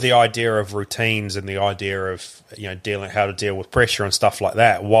 tidbits of the idea of routines and the idea of how to deal with pressure and stuff like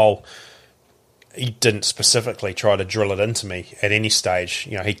that. While he didn't specifically try to drill it into me at any stage,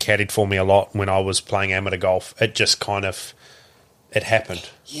 he caddied for me a lot when I was playing amateur golf. It just kind of happened.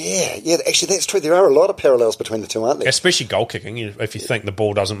 Yeah. Actually, that's true. There are a lot of parallels between the two, aren't there? Especially goal kicking. If you think the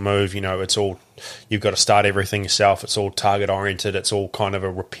ball doesn't move, it's all, you've got to start everything yourself. It's all target oriented. It's all kind of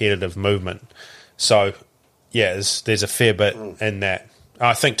a repetitive movement. So, yeah, there's a fair bit in that.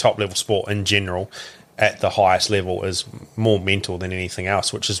 I think top level sport in general, at the highest level, is more mental than anything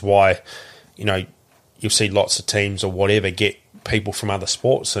else, which is why, you'll see lots of teams or whatever get people from other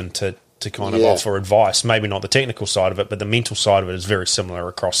sports and to kind of offer advice. Maybe not the technical side of it, but the mental side of it is very similar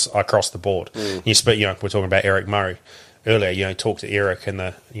across the board. We're talking about Eric Murray earlier. Talked to Eric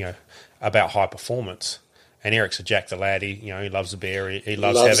and about high performance. And Eric's a jack the lad. He loves a beer. He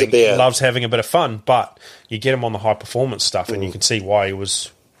loves having a bit of fun. But you get him on the high performance stuff, and you can see why he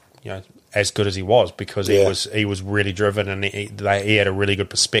was, as good as he was, because he was really driven, and he had a really good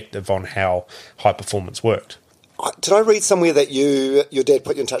perspective on how high performance worked. Did I read somewhere that your dad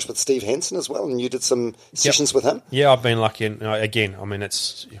put you in touch with Steve Hansen as well, and you did some sessions with him? Yeah, I've been lucky. Again, I mean,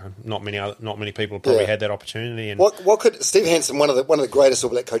 it's not many people have probably had that opportunity. And what could Steve Hansen, one of the greatest All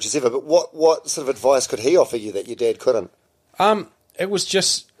Black coaches ever, but what sort of advice could he offer you that your dad couldn't? It was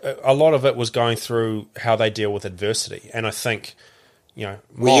just a lot of it was going through how they deal with adversity, and I think were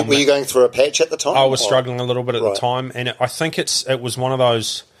you going through a patch at the time? I was struggling a little bit at the time, and I think it was one of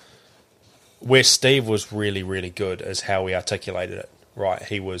those. Where Steve was really, really good is how he articulated it, right?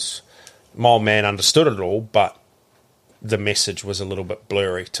 My old man understood it all, but the message was a little bit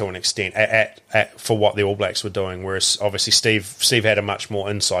blurry to an extent for what the All Blacks were doing, whereas obviously Steve had a much more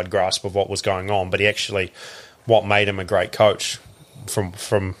inside grasp of what was going on, but what made him a great coach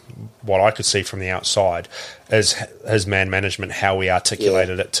from what I could see from the outside is his man management, how he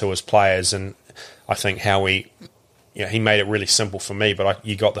articulated it to his players, and I think how he made it really simple for me, but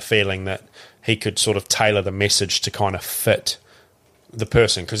you got the feeling that he could sort of tailor the message to kind of fit the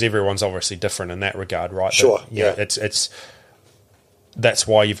person, because everyone's obviously different in that regard, right? Sure. That's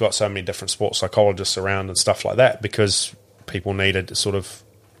why you've got so many different sports psychologists around and stuff like that, because people needed sort of,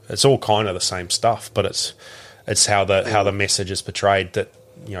 it's all kind of the same stuff, but it's how the message is portrayed that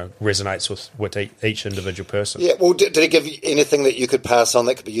resonates with each individual person. Yeah. Well, did he give you anything that you could pass on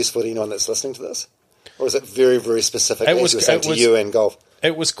that could be useful to anyone that's listening to this? Or is it very, very specific, as you were saying, to you and golf?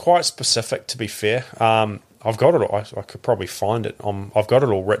 It was quite specific, to be fair. I've got it all. I could probably find it. I've got it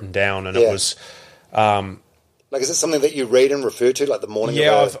all written down, and it was... is it something that you read and refer to, like the morning?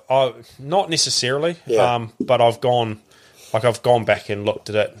 Yeah, I've not necessarily, but I've gone back and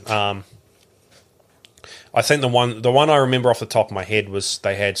looked at it. I think the one I remember off the top of my head was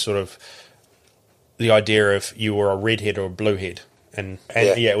they had sort of the idea of you were a redhead or a bluehead, and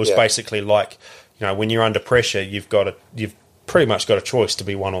it was basically like... when you're under pressure, you've pretty much got a choice to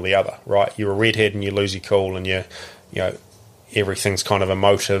be one or the other, right? You're a redhead and you lose your cool, and everything's kind of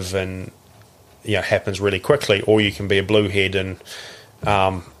emotive and happens really quickly, or you can be a bluehead and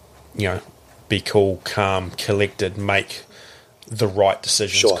be cool, calm, collected, make the right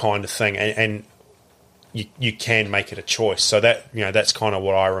decisions, kind of thing, and you can make it a choice. So that's kind of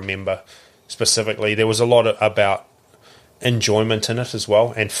what I remember specifically. There was a lot about enjoyment in it as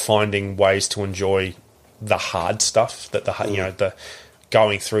well, and finding ways to enjoy the hard stuff, that the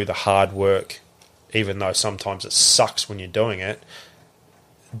going through the hard work, even though sometimes it sucks when you're doing it.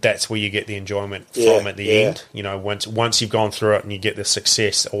 That's where you get the enjoyment from at the end. Once you've gone through it and you get the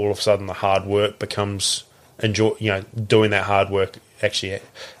success, all of a sudden the hard work becomes enjoy, doing that hard work actually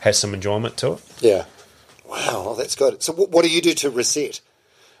has some enjoyment to it. Yeah. Wow, well, that's good. So what do you do to reset?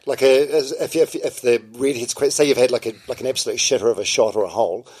 Like if the redhead's say you've had like an absolute shitter of a shot or a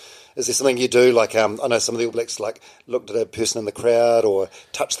hole, is there something you do? Like I know some of the All Blacks like looked at a person in the crowd or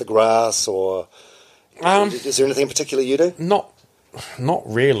touch the grass, or is there anything in particular you do? Not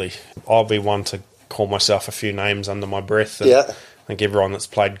really. I'll be one to call myself a few names under my breath. And yeah. I think everyone that's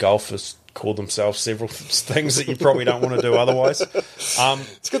played golf has called themselves several things that you probably don't want to do otherwise.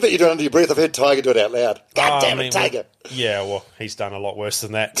 It's good that you do it under your breath. I've heard Tiger do it out loud. God damn it, Tiger! Well, he's done a lot worse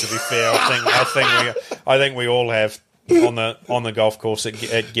than that. To be fair, I think we all have on the golf course.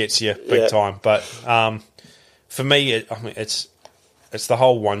 It gets you big time. But for me, it's the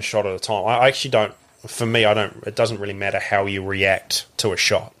whole one shot at a time. I actually don't. For me, I don't. It doesn't really matter how you react to a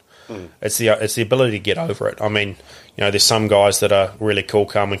shot. It's the ability to get over it. I mean, there's some guys that are really cool,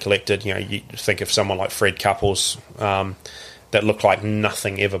 calm and collected. You think of someone like Fred Couples, that looked like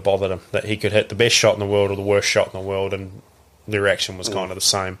nothing ever bothered him, that he could hit the best shot in the world or the worst shot in the world, and the reaction was kind of the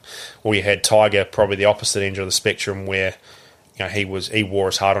same. Or you had Tiger, probably the opposite end of the spectrum, where he wore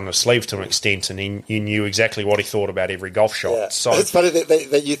his heart on his sleeve to an extent, and you knew exactly what he thought about every golf shot. Yeah. So it's funny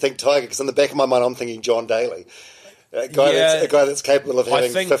that you think Tiger, because in the back of my mind I'm thinking John Daly. A guy that's capable of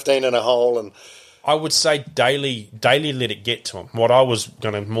having 15 in a hole. And I would say Daly let it get to him. What I was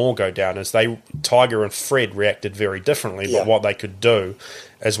going to more go down is Tiger and Fred reacted very differently, but what they could do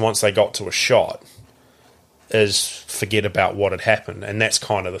is once they got to a shot is forget about what had happened, and that's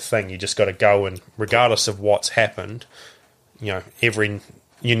kind of the thing. You just got to go, and regardless of what's happened, your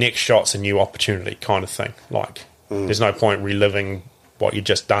next shot's a new opportunity kind of thing. Like there's no point reliving what you've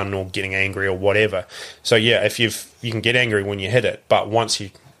just done or getting angry or whatever. So if you can get angry when you hit it, but once you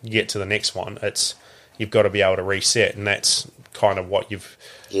get to the next one, you've got to be able to reset, and that's kind of what you've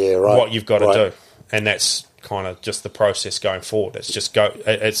got to do, and that's kind of just the process going forward. It's just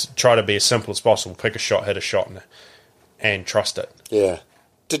it's try to be as simple as possible. Pick a shot, hit a shot, and trust it. Yeah.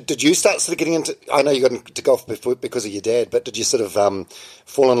 Did you start sort of getting into? I know you got into golf because of your dad, but did you sort of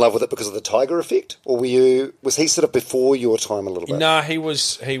fall in love with it because of the Tiger effect, or was he sort of before your time a little bit? No, he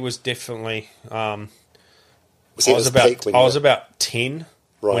was definitely. I was about 10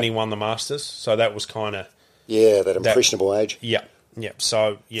 when he won the Masters, so that was kind of that impressionable age. Yeah.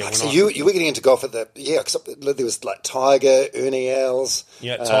 So so you were getting into golf at cause there was like Tiger, Ernie Els,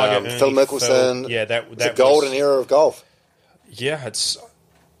 Tiger, Ernie, Phil Mickelson. Phil, that was a golden era of golf. Yeah,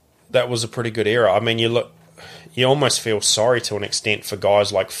 that was a pretty good era. I mean, you almost feel sorry to an extent for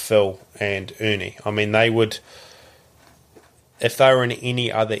guys like Phil and Ernie. I mean, they would, if they were in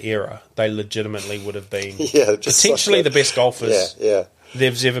any other era, they legitimately would have been potentially the best golfers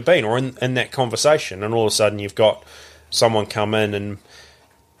there's ever been, or in that conversation. And all of a sudden, you've got someone come in, and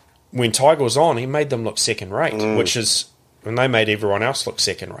when Tiger was on, he made them look second rate, which is when they made everyone else look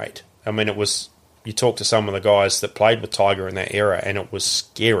second rate. I mean, it was. You talk to some of the guys that played with Tiger in that era, and it was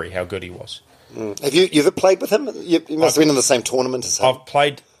scary how good he was. Have you ever played with him? You must have been in the same tournament as him.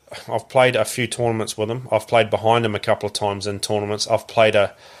 I've played a few tournaments with him. I've played behind him a couple of times in tournaments. I've played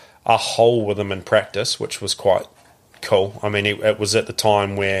a hole with him in practice, which was quite cool. I mean, it was at the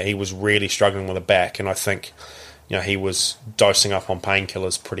time where he was really struggling with a back, and I think he was dosing up on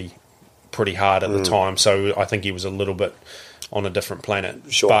painkillers pretty hard at the time. So I think he was a little bit on a different planet.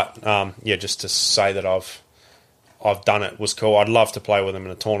 Sure. But just to say that I've done it was cool. I'd love to play with him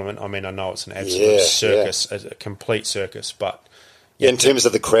in a tournament. I mean, I know it's an absolute circus, a complete circus, but in terms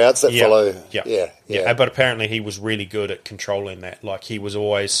of the crowds that follow. Yeah. But apparently he was really good at controlling that. Like, he was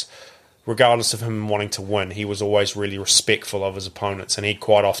always, regardless of him wanting to win, he was always really respectful of his opponents, and he'd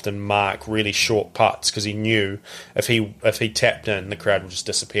quite often mark really short putts because he knew if he tapped in, the crowd would just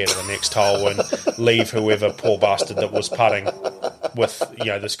disappear to the next hole and leave whoever poor bastard that was putting with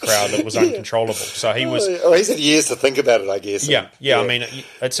this crowd that was uncontrollable. So he was. Oh, he's had years to think about it, I guess. Yeah. I mean,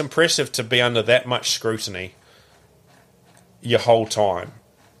 it's impressive to be under that much scrutiny your whole time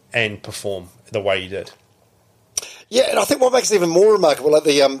and perform the way you did. Yeah, and I think what makes it even more remarkable, like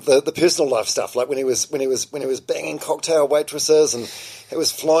the personal life stuff, like when he was banging cocktail waitresses and he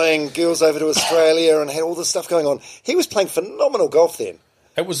was flying girls over to Australia and had all this stuff going on. He was playing phenomenal golf then.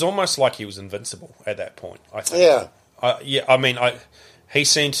 It was almost like he was invincible at that point, I think. Yeah. He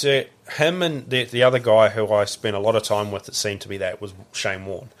seemed to, him and the other guy who I spent a lot of time with that seemed to be that was Shane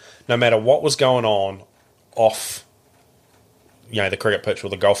Warne. No matter what was going on off, the cricket pitch or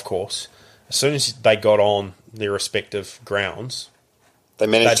the golf course, as soon as they got on their respective grounds, they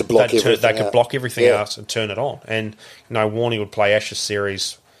managed to block everything. They could block everything out and turn it on. And Warney would play Ashes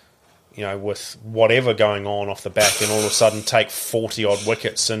series, with whatever going on off the back, and all of a sudden take 40 odd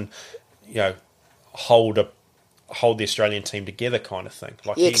wickets. And hold the Australian team together kind of thing.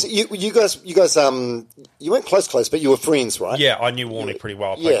 Like Yeah, 'cause you guys, you weren't close, but you were friends, right? yeah, I knew Warnie pretty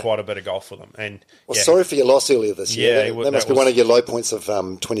well. I played quite a bit of golf with him. And Well, sorry for your loss earlier this year. Yeah, that must be one of your low points of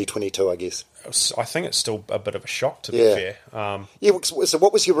 2022, I guess. I think it's still a bit of a shock, to be fair. So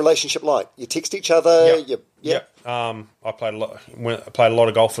what was your relationship like? You text each other? I played a lot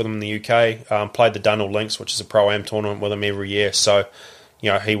of golf with him in the UK. Played the Dunhill Links, which is a Pro-Am tournament with him every year. So,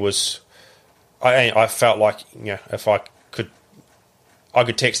 he was... I felt like, if I could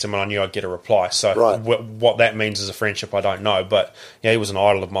text him and I knew I'd get a reply. So what that means as a friendship, I don't know. But he was an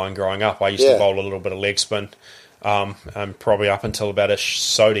idol of mine growing up. I used to bowl a little bit of leg spin, and probably up until about a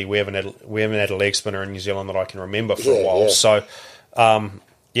Sodi, we haven't had a leg spinner in New Zealand that I can remember for a while. Yeah. So to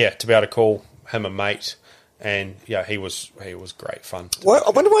be able to call him a mate, and he was great fun. Well,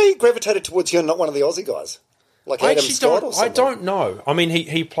 I wonder why he gravitated towards you and not one of the Aussie guys. Like Adam Scott or something? I don't know. I mean,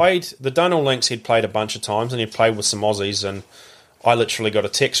 he played the Dunhill Links. He'd played a bunch of times, and he'd played with some Aussies. And I literally got a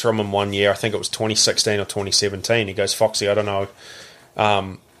text from him one year. I think it was 2016 or 2017. He goes, "Foxy, I don't know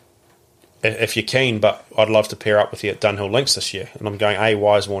if you're keen, but I'd love to pair up with you at Dunhill Links this year." And I'm going, A,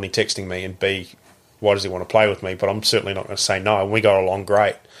 why is Warnie texting me? And B, why does he want to play with me? But I'm certainly not going to say no. And we got along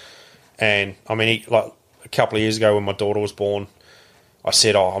great. And I mean, like a couple of years ago when my daughter was born, I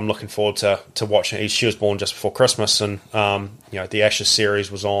said, I'm looking forward to watching. She was born just before Christmas, and the Ashes series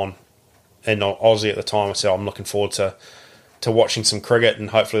was on in Aussie at the time. I said, I'm looking forward to watching some cricket,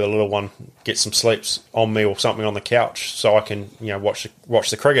 and hopefully the little one gets some sleeps on me or something on the couch so I can watch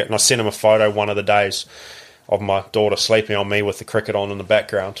the cricket. And I sent him a photo one of the days of my daughter sleeping on me with the cricket on in the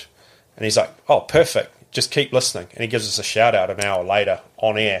background, and he's like, "Oh, perfect. Just keep listening." And he gives us a shout out an hour later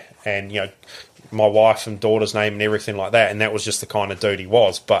on air, and my wife and daughter's name and everything like that, and that was just the kind of dude he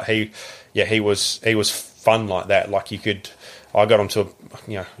was. But he was fun like that. Like I got him to,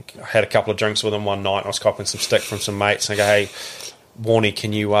 I had a couple of drinks with him one night. And I was copping some stick from some mates, and I go, "Hey, Warnie,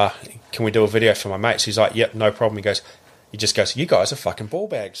 can we do a video for my mates?" He's like, "Yep, no problem." He just goes, "You guys are fucking ball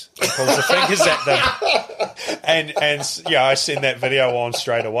bags," and pulls the fingers at them, and I send that video on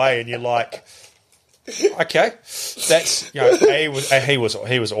straight away, and you're like, okay, that's he was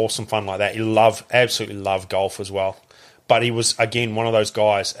awesome fun like that. He absolutely loved golf as well, but he was again one of those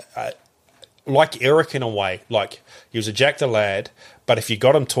guys like Eric in a way. Like he was a Jack the Lad, but if you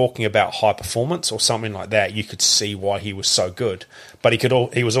got him talking about high performance or something like that, you could see why he was so good. But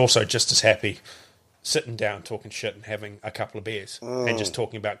he was also just as happy sitting down talking shit and having a couple of beers and just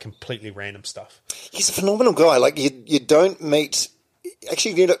talking about completely random stuff. He's a phenomenal guy. Like you don't meet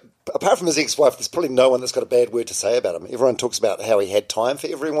actually. Apart from his ex-wife, there's probably no one that's got a bad word to say about him. Everyone talks about how he had time for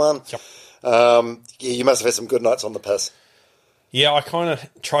everyone. Yep. You must have had some good nights on the piss. Yeah, I kind of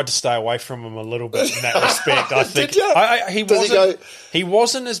tried to stay away from him a little bit in that respect. I think Did you? He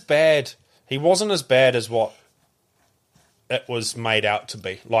wasn't as bad. He wasn't as bad as what it was made out to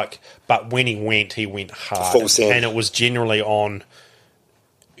be. But when he went hard, full send. And it was generally on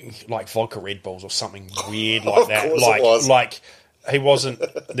like vodka Red Bulls or something weird like that. Of course it was. Like. He wasn't.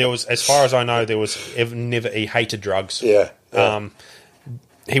 There was, as far as I know, there was never. He hated drugs. Yeah.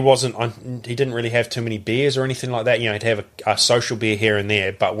 He wasn't. He didn't really have too many beers or anything like that. He'd have a social beer here and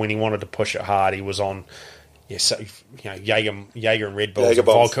there. But when he wanted to push it hard, he was on. Jaeger and Red Bulls,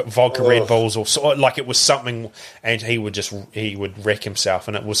 vodka Red Bulls, or so, like it was something. And he would wreck himself,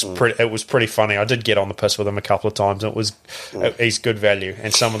 and it was pretty funny. I did get on the piss with him a couple of times. He's good value,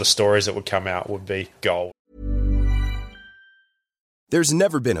 and some of the stories that would come out would be gold. There's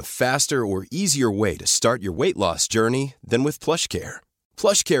never been a faster or easier way to start your weight loss journey than with PlushCare.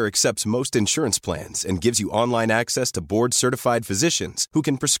 PlushCare accepts most insurance plans and gives you online access to board-certified physicians who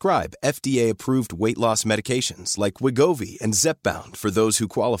can prescribe FDA-approved weight loss medications like Wegovy and Zepbound for those who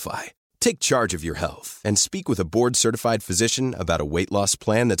qualify. Take charge of your health and speak with a board-certified physician about a weight loss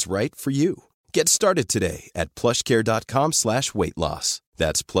plan that's right for you. Get started today at plushcare.com/weight-loss.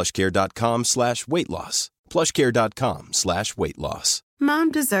 That's plushcare.com/weight-loss. plushcare.com/weight-loss.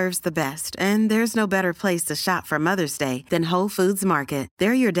 Mom deserves the best, and there's no better place to shop for Mother's Day than Whole Foods Market.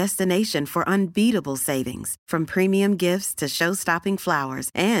 They're your destination for unbeatable savings, from premium gifts to show-stopping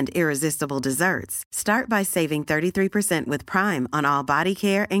flowers and irresistible desserts. Start by saving 33% with Prime on all body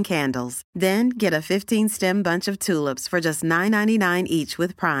care and candles. Then get a 15-stem bunch of tulips for just $9.99 each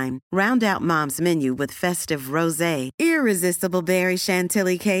with Prime. Round out Mom's menu with festive rosé, irresistible berry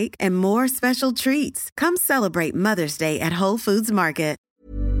chantilly cake, and more special treats. Come celebrate Mother's Day at Whole Foods Market.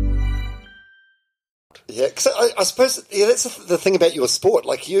 Yeah, because I suppose that's the thing about your sport.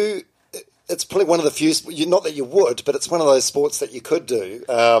 Like it's probably one of the few. Not that you would, but it's one of those sports that you could do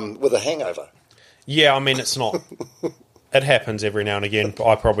with a hangover. Yeah, I mean, it's not. it happens every now and again.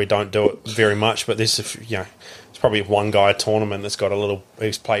 I probably don't do it very much, but there's it's probably one guy at a tournament that's got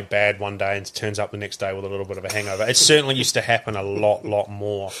he's played bad one day and turns up the next day with a little bit of a hangover. It certainly used to happen a lot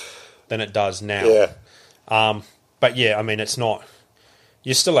more than it does now. Yeah. But yeah, I mean, it's not.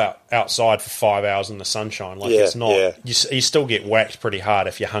 You're still outside for 5 hours in the sunshine. Like it's not. Yeah. You still get whacked pretty hard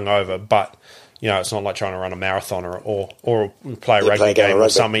if you're hungover, but it's not like trying to run a marathon or play a rugby game or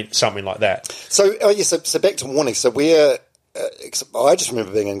something like that. So so back to Warney. So I just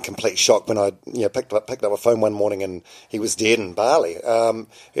remember being in complete shock when I picked up my phone one morning and he was dead in Bali. Do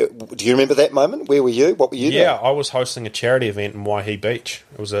you remember that moment? Where were you? What were you doing? Yeah, I was hosting a charity event in Waihi Beach.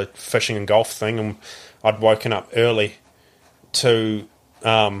 It was a fishing and golf thing, and I'd woken up early to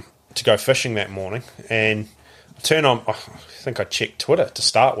go fishing that morning, and I turned on. I think I checked Twitter to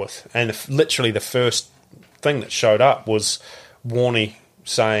start with, and literally the first thing that showed up was Warney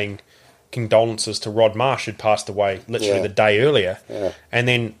saying condolences to Rod Marsh, who'd passed away literally the day earlier. Yeah. And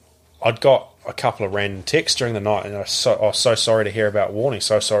then I'd got a couple of random texts during the night, and I was so sorry to hear about Warney,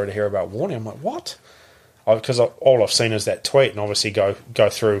 so sorry to hear about Warney. I'm like, what? Because all I've seen is that tweet, and obviously go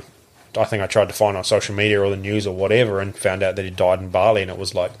through. I think I tried to find on social media or the news or whatever, and found out that he died in Bali, and it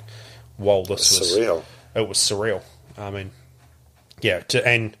was like, whoa, this was surreal. It was surreal. I mean, yeah,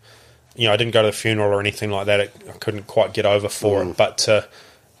 and I didn't go to the funeral or anything like that. I couldn't quite get over for it, but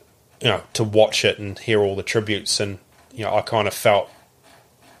to watch it and hear all the tributes, and I kind of felt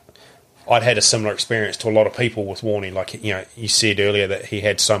I'd had a similar experience to a lot of people with Warney. Like you said earlier that he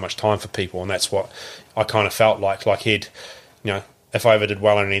had so much time for people, and that's what I kind of felt like. Like he'd, if I ever did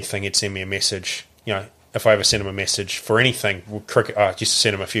well on anything, he'd send me a message. If I ever sent him a message for anything, cricket, I just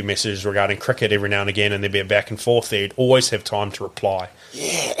send him a few messages regarding cricket every now and again, and there'd be a back and forth there. He'd always have time to reply.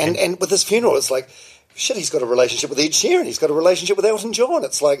 Yeah, and with his funeral, it's like, shit, he's got a relationship with Ed Sheeran. He's got a relationship with Elton John.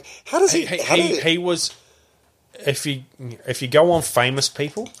 It's like, how does he... He was... If you go on famous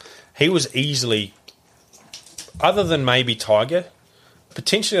people, he was easily, other than maybe Tiger,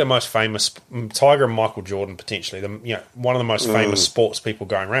 potentially the most famous. Tiger and Michael Jordan, potentially one of the most famous sports people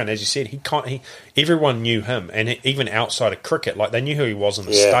going around. As you said, everyone knew him, and even outside of cricket, like they knew who he was in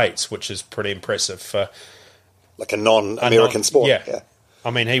the States, which is pretty impressive for like a non-American sport. Yeah,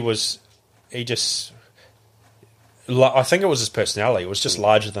 I mean, I think it was his personality. It was just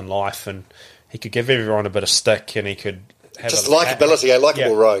larger than life, and he could give everyone a bit of stick, and he could have just likability, a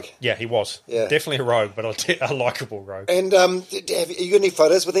likable rogue. Yeah, he was. Yeah. Definitely a rogue, but a likable rogue. And have you got any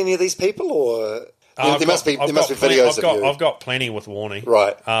photos with any of these people, or there must be videos of you? I've got plenty with Warney.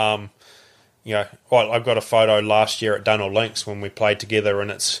 Right. I've got a photo last year at Dunhill Links when we played together,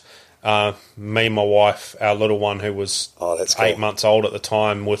 and it's me, my wife, our little one who was 8 months old at the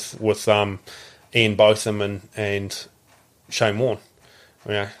time, with Ian Botham and Shane Warne.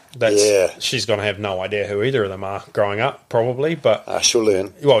 She's going to have no idea who either of them are growing up, probably, but she'll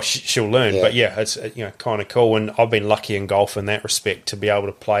learn. Well, she'll learn, but yeah, it's kind of cool. And I've been lucky in golf in that respect to be able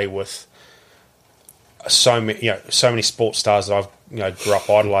to play with so many sports stars that I've grew up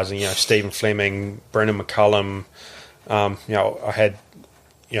idolising. Stephen Fleming, Brendan McCullum. I had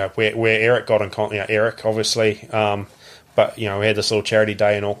where Eric got in contact. Eric, obviously, but we had this little charity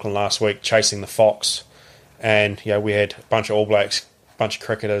day in Auckland last week, chasing the fox, and we had a bunch of All Blacks, bunch of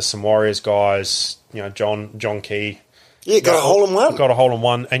cricketers, some Warriors guys, John Key. Yeah, got a hole in one. Got a hole in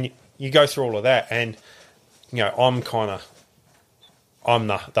one, and you go through all of that, and I'm the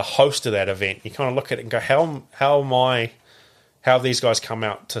host of that event. You kind of look at it and go, how have these guys come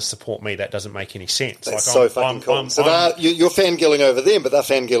out to support me? That doesn't make any sense. That's so fucking cool. So you're fangirling over them, but they're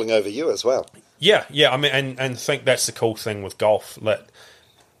fangirling over you as well. Yeah. I mean, and think that's the cool thing with golf. That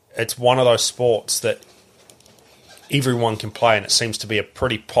it's one of those sports that everyone can play, and it seems to be a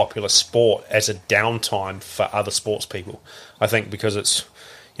pretty popular sport as a downtime for other sports people. I think because it's,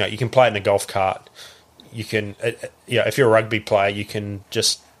 you can play it in a golf cart. You can, if you're a rugby player, you can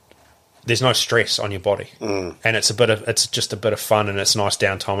just, there's no stress on your body, and it's just a bit of fun, and it's nice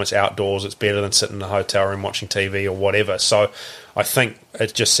downtime. It's outdoors. It's better than sitting in a hotel room watching TV or whatever. So I think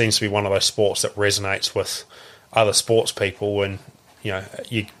it just seems to be one of those sports that resonates with other sports people, and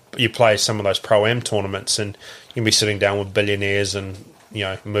you play some of those Pro-Am tournaments, and you can be sitting down with billionaires and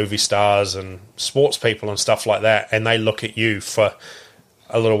movie stars and sports people and stuff like that, and they look at you for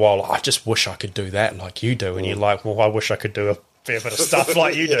a little while. I just wish I could do that like you do, and you're like, well, I wish I could do a fair bit of stuff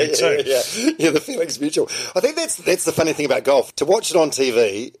like you do too. Yeah, the feeling's mutual. I think that's the funny thing about golf. To watch it on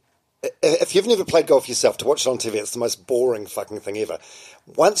TV, if you've never played golf yourself, to watch it on TV, it's the most boring fucking thing ever.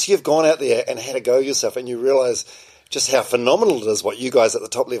 Once you've gone out there and had a go yourself, and you realise just how phenomenal it is what you guys at the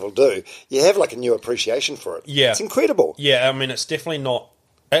top level do, you have like a new appreciation for it. Yeah. It's incredible. Yeah, I mean, it's definitely not...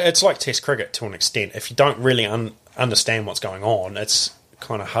 It's like Test cricket to an extent. If you don't really understand what's going on, it's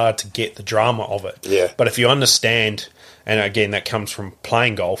kind of hard to get the drama of it. Yeah. But if you understand, and again, that comes from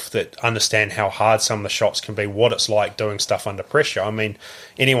playing golf, that understand how hard some of the shots can be, what it's like doing stuff under pressure. I mean,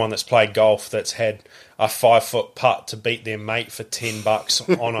 anyone that's played golf that's had a 5-foot putt to beat their mate for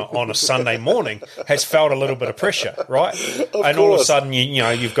 $10 on a Sunday morning has felt a little bit of pressure, right? And all of a sudden,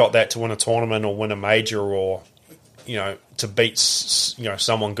 you've got that to win a tournament or win a major, or to beat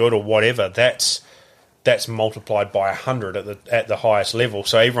someone good or whatever. That's multiplied by 100 at the highest level.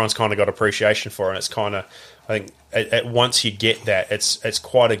 So everyone's kind of got appreciation for it. And it's kind of, I think, once you get that, it's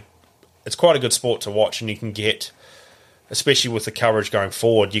quite a good sport to watch, and you can get, especially with the coverage going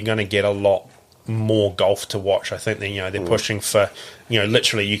forward, you're going to get a lot more golf to watch. I think they're pushing for,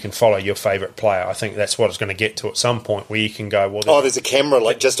 literally you can follow your favourite player. I think that's what it's going to get to at some point, where you can go, well, there's a camera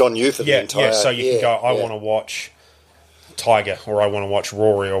just on you for the entire. Yeah, so you can go, I want to watch Tiger, or I want to watch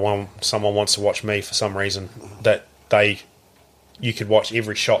Rory, or someone wants to watch me for some reason. That you could watch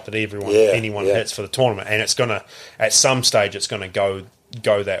every shot that anyone hits for the tournament, and it's gonna, at some stage, it's going to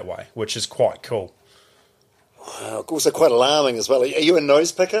go that way, which is quite cool. Wow, also quite alarming as well. Are you a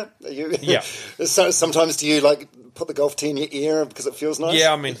nose picker? Yeah. So sometimes do you put the golf tee in your ear because it feels nice?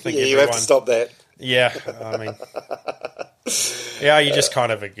 Yeah, I mean, you have to stop that. Yeah, I mean, yeah, you just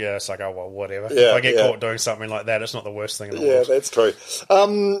kind of, it's like, oh well, whatever. If I get caught doing something like that, it's not the worst thing in the world. Yeah, that's true.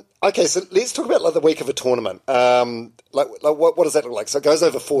 Okay, so let's talk about the week of a tournament. What does that look like? So it goes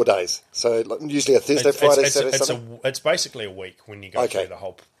over 4 days. So usually a Thursday, Friday, Saturday, Sunday. It's basically a week when you go through the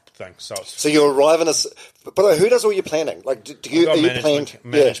whole thing. So you arrive in but who does all your planning?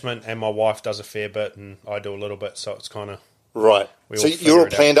 Management, and my wife does a fair bit, and I do a little bit. So it's kind of right. So you're all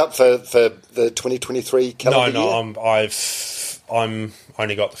planned up for the 2023 calendar year? No, I'm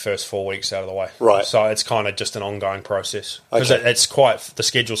only got the first 4 weeks out of the way. Right. So it's kind of just an ongoing process, because the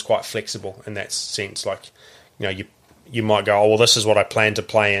schedule's quite flexible in that sense. Like, you might go, oh well, this is what I plan to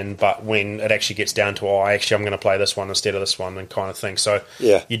play in, but when it actually gets down to, I'm going to play this one instead of this one, and kind of thing. So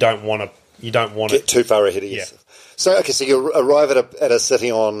you don't want to get too far ahead of yourself. So so you arrive at a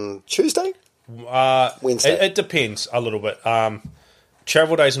city on Tuesday, Wednesday. It depends a little bit.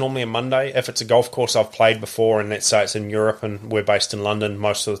 Travel day is normally a Monday. If it's a golf course I've played before, and let's say it's in Europe and we're based in London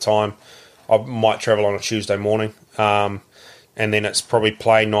most of the time, I might travel on a Tuesday morning, and then it's probably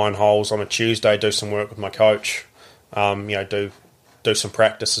play 9 holes on a Tuesday, do some work with my coach. Do some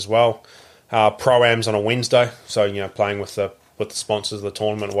practice as well. Pro-ams on a Wednesday, so playing with the sponsors of the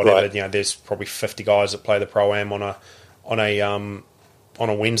tournament, whatever. Right. There's probably 50 guys that play the pro-am on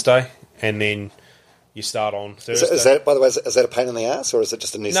a Wednesday, and then you start on Thursday. Is that, by the way, is that a pain in the ass, or is it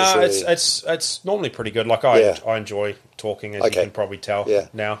just a necessary? No, it's normally pretty good. Like I enjoy talking, as you can probably tell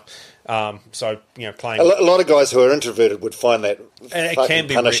now. So playing. A lot of guys who are introverted would find that and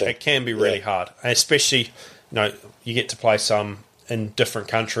punishing. It can be really hard, and especially. You get to play some in different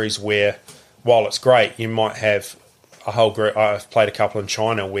countries where, while it's great, you might have a whole group. I've played a couple in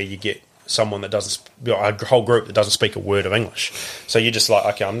China where you get someone that a whole group that doesn't speak a word of English. So you're just like,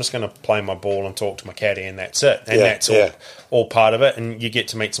 okay, I'm just going to play my ball and talk to my caddy, and that's it. And that's all part of it. And you get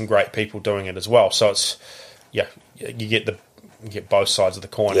to meet some great people doing it as well. So it's, you get both sides of the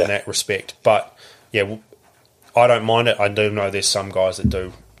coin in that respect. But I don't mind it. I do know there's some guys that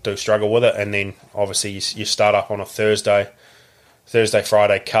do struggle with it, and then obviously you start up on a Thursday,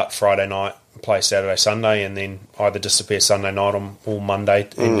 Friday, cut Friday night, play Saturday, Sunday, and then either disappear Sunday night or Monday,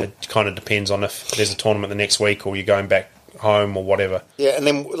 and it kind of depends on if there's a tournament the next week or you're going back home or whatever. Yeah, and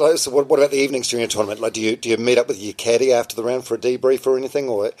then so what about the evenings during a tournament? Like, do you meet up with your caddy after the round for a debrief or anything,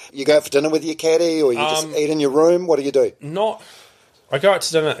 or you go out for dinner with your caddy, or you just eat in your room? What do you do? I go out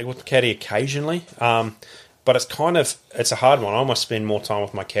to dinner with the caddy occasionally. But it's a hard one. I almost spend more time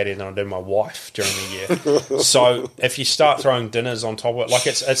with my caddy than I do my wife during the year. So if you start throwing dinners on top of it, like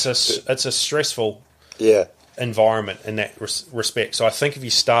it's a stressful environment in that respect. So I think if you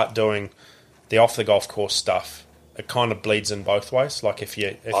start doing the off the golf course stuff, it kind of bleeds in both ways. Like if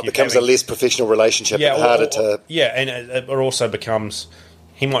it becomes a less professional relationship, and harder to and it also becomes,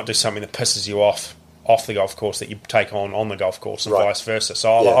 he might do something that pisses you off the golf course that you take on the golf course, and vice versa.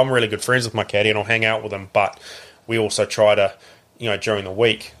 So I'm really good friends with my caddy, and I'll hang out with him, but we also try to, during the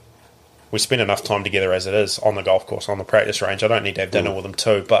week, we spend enough time together as it is on the golf course, on the practice range. I don't need to have dinner with them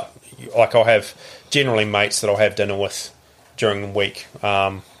too, but like I'll have generally mates that I'll have dinner with during the week,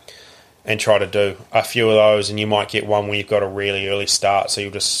 and try to do a few of those, and you might get one where you've got a really early start, so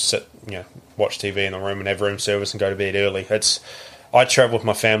you'll just sit, watch TV in the room and have room service and go to bed early. I travel with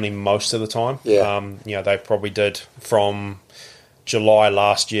my family most of the time. They probably did from July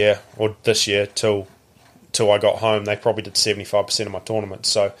last year or this year till I got home. They probably did 75% of my tournaments.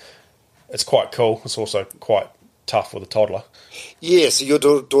 So it's quite cool. It's also quite tough with a toddler. Yeah, so your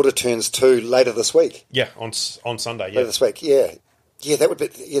daughter turns 2 later this week. Yeah, on Sunday. Yeah, Later this week. Yeah,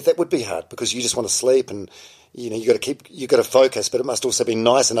 that would be hard because you just want to sleep and you got to focus, but it must also be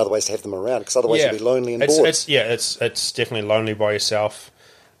nice in other ways to have them around because otherwise you'll be lonely and bored. It's definitely lonely by yourself.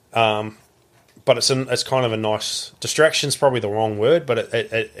 But it's kind of a nice distraction's probably the wrong word, but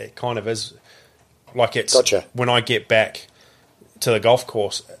it kind of is. Like it's Gotcha. When I get back to the golf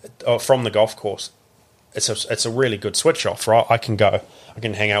course, from the golf course, it's a really good switch off, right? I can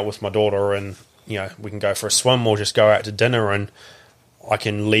hang out with my daughter, and we can go for a swim or just go out to dinner, and I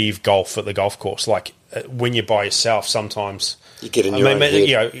can leave golf at the golf course. Like when you're by yourself, sometimes you get in your own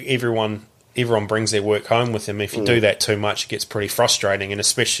head. Everyone brings their work home with them. If you do that too much, it gets pretty frustrating, and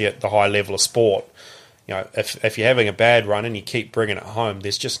especially at the high level of sport. If you're having a bad run and you keep bringing it home,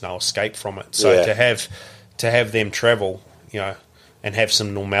 there's just no escape from it. So to have them travel, and have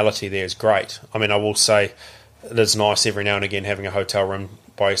some normality there is great. I mean, I will say it is nice every now and again having a hotel room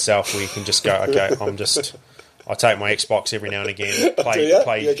by yourself where you can just go, okay, I take my Xbox every now and again, play.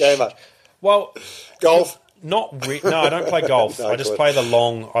 You're a gamer. Well, golf. No, I don't play golf. No, I just play the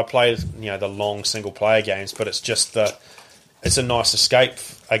long. I play the long single player games, but it's just it's a nice escape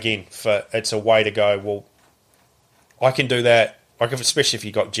again. It's a way to go. Well, I can do that. Like especially if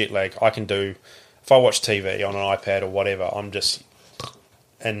you got jet lag, I can do. If I watch TV on an iPad or whatever, I'm just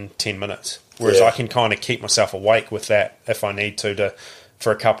in 10 minutes. Whereas I can kind of keep myself awake with that if I need to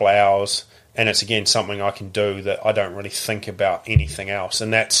for a couple of hours, and it's again something I can do that I don't really think about anything else,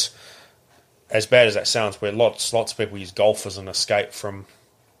 and that's. As bad as that sounds, where lots of people use golf as an escape from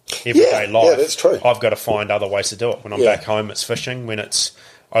everyday life. Yeah, that's true. I've got to find other ways to do it. When I'm back home, it's fishing. When it's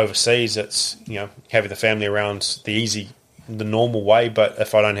overseas, it's having the family around the normal way. But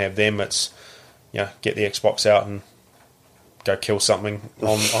if I don't have them, it's get the Xbox out and go kill something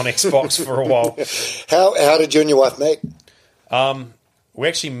on Xbox for a while. How did you and your wife meet? We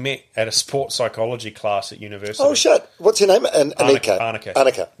actually met at a sports psychology class at university. Oh, shit. What's her name? Annika.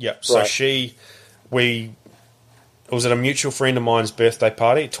 Annika. Yeah. So it was at a mutual friend of mine's birthday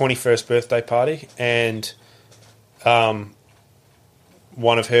party, 21st birthday party, and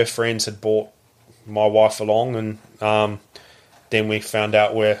one of her friends had brought my wife along, and then we found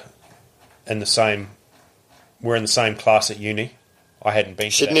out we're in the same class at uni. I hadn't been.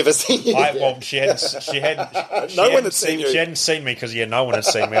 She'd never seen you. She hadn't. No one had seen you. She hadn't seen me because no one had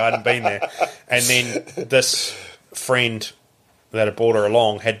seen me. I hadn't been there. And then this friend that had brought her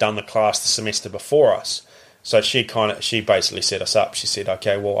along had done the class the semester before us. So she basically set us up. She said,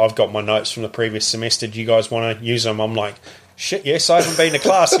 "Okay, well, I've got my notes from the previous semester. Do you guys want to use them?" I'm like, "Shit, yes, I haven't been to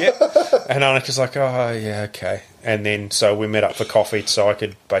class yet." And Annika's like, "Oh, yeah, okay." And then so we met up for coffee, so I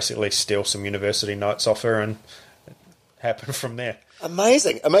could basically steal some university notes off her, and it happened from there.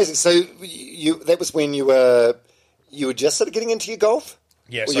 Amazing. So that was when you were just sort of getting into your golf?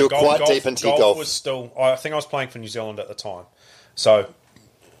 Yeah, so you were quite deep into your golf. Was still, I think I was playing for New Zealand at the time. So,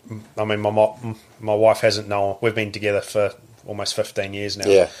 I mean, my wife hasn't known. We've been together for almost 15 years now.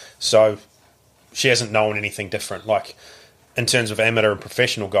 Yeah. So she hasn't known anything different. Like, in terms of amateur and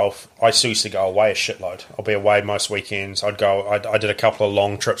professional golf, I used to go away a shitload. I'll be away most weekends. I did a couple of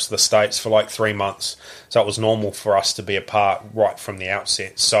long trips to the States for like 3 months. So it was normal for us to be apart right from the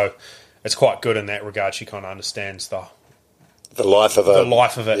outset. So it's quite good in that regard. She kind of understands the life of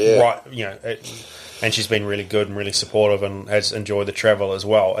it. Yeah. Right. And she's been really good and really supportive and has enjoyed the travel as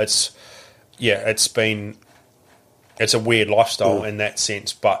well. It's a weird lifestyle in that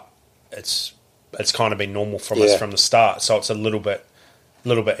sense, but it's kind of been normal from us from the start, so it's a little bit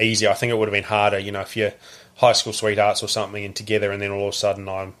easier. I think it would have been harder, if you're high school sweethearts or something and together, and then all of a sudden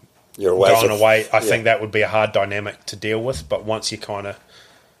you're going away. I think that would be a hard dynamic to deal with. But once you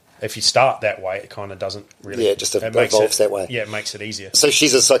if you start that way, it kind of doesn't really. Yeah, just evolves that way. Yeah, it makes it easier. So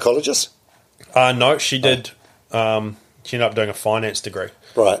she's a psychologist? No, she did. She ended up doing a finance degree.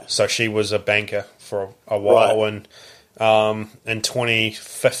 Right. So she was a banker for a while, and. In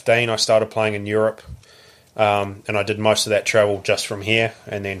 2015, I started playing in Europe, and I did most of that travel just from here,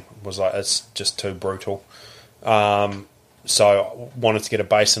 and then was like, it's just too brutal. So I wanted to get a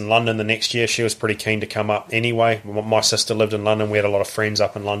base in London the next year. She was pretty keen to come up anyway. My sister lived in London. We had a lot of friends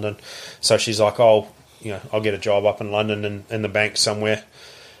up in London. So she's like, I'll get a job up in London in the bank somewhere.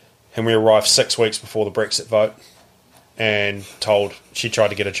 And we arrived 6 weeks before the Brexit vote. And she tried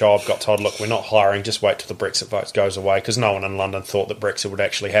to get a job, got told, look, we're not hiring, just wait till the Brexit vote goes away, because no one in London thought that Brexit would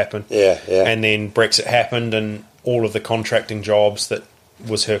actually happen. Yeah. And then Brexit happened, and all of the contracting jobs that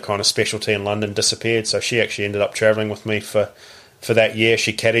was her kind of specialty in London disappeared. So she actually ended up travelling with me for that year.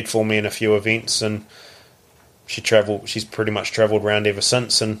 She caddied for me in a few events, and she's pretty much travelled around ever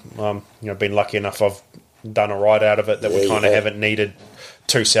since. And been lucky enough. I've done all right out of it, that we Yeah, kind you of have. haven't needed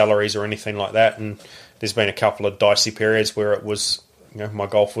 2 salaries or anything like that. And there's been a couple of dicey periods where it was, my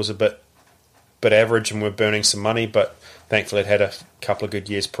golf was a bit average and we're burning some money, but thankfully it had a couple of good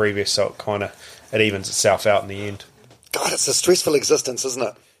years previous, so it evens itself out in the end. God, it's a stressful existence, isn't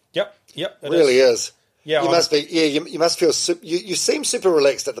it? Yep, it Really is. Yeah, you must be. Yeah, you must feel. You seem super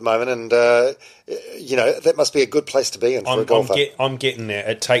relaxed at the moment, and that must be a good place to be in for a golfer. I'm getting there.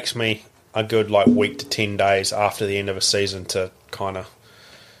 It takes me a good week to 10 days after the end of a season to kind of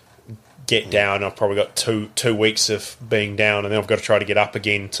get down. I've probably got two weeks of being down, and then I've got to try to get up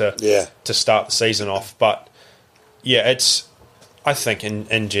again to start the season off. But yeah, it's. I think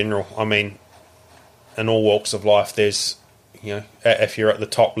in general, I mean, in all walks of life, there's. If you're at the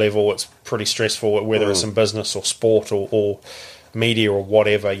top level, it's pretty stressful, whether it's in business or sport or media or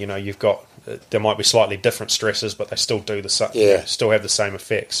whatever. You've got, there might be slightly different stresses, but they still do the same. Still have the same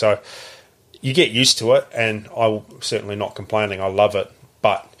effect. So you get used to it, and I'm certainly not complaining. I love it,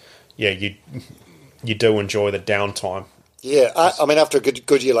 but yeah, you do enjoy the downtime. Yeah, I mean, after a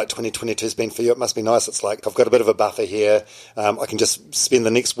good year like 2022 has been for you, it must be nice. It's like, I've got a bit of a buffer here. I can just spend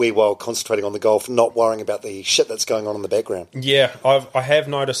the next wee while concentrating on the golf, not worrying about the shit that's going on in the background. Yeah, I have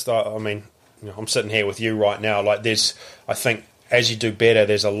noticed that. I mean, I'm sitting here with you right now. I think as you do better,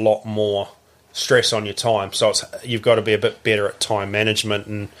 there's a lot more stress on your time. So you've got to be a bit better at time management,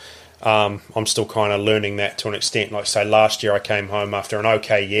 and I'm still kind of learning that to an extent. Like, say, last year I came home after an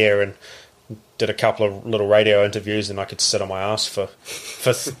okay year and did a couple of little radio interviews, and I could sit on my ass for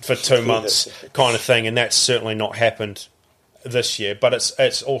 2 months kind of thing, and that's certainly not happened this year. But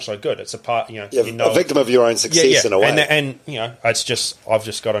it's also good. It's a part, a victim of your own success in a way. And it's just I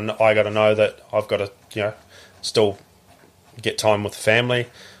got to know that I've got to still get time with the family.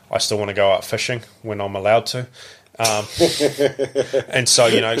 I still want to go out fishing when I'm allowed to. And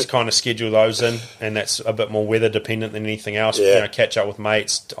so, just kind of schedule those in, and that's a bit more weather dependent than anything else. Catch up with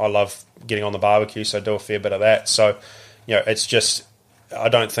mates. I love getting on the barbecue, so I do a fair bit of that. So, it's just, I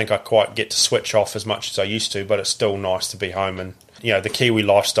don't think I quite get to switch off as much as I used to, but it's still nice to be home. And, the Kiwi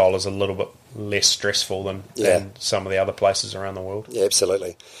lifestyle is a little bit less stressful than some of the other places around the world. Yeah,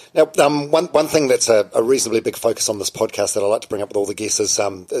 absolutely. Now, one thing that's a reasonably big focus on this podcast that I like to bring up with all the guests is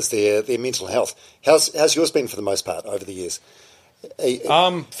their mental health. How's yours been for the most part over the years?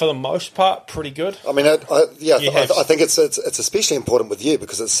 For the most part, pretty good. I mean, I think it's especially important with you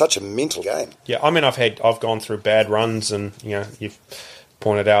because it's such a mental game. Yeah, I mean, I've gone through bad runs, and you've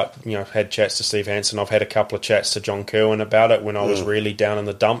pointed out, had chats to Steve Hansen. I've had a couple of chats to John Kerwin about it when I was really down in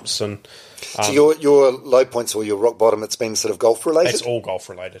the dumps. And so your low points or your rock bottom, it's been sort of golf related. It's all golf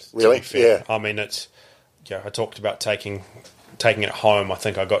related. Really? To be fair. Yeah. I mean, I talked about taking it home. I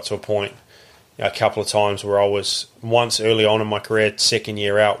think I got to a point a couple of times where I was once early on in my career, second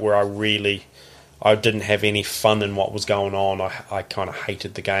year out, where I didn't have any fun in what was going on. I kind of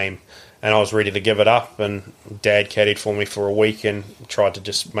hated the game, and I was ready to give it up. And Dad caddied for me for a week and tried to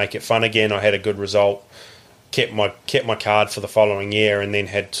just make it fun again. I had a good result, kept my card for the following year, and then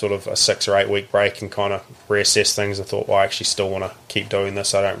had sort of a 6 or 8 week break and kind of reassessed things and thought, well, I actually still want to keep doing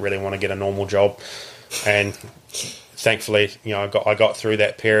this. I don't really want to get a normal job. And thankfully, I got through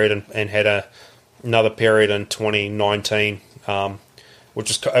that period and had another period in 2019,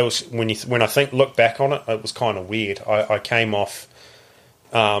 which was when I look back on it, it was kind of weird. I came off.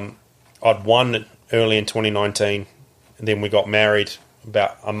 I'd won early in 2019, and then we got married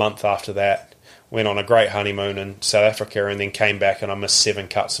about a month after that. Went on a great honeymoon in South Africa, and then came back and I missed 7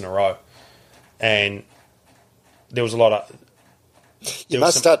 cuts in a row. And there was a lot of. You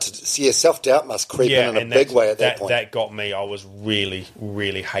must start to see self-doubt must creep in a big way at that point. That got me. I was really,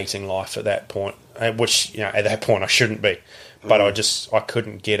 really hating life at that point, which at that point I shouldn't be, but I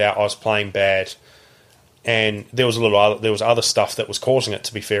couldn't get out. I was playing bad, and there was other stuff that was causing it.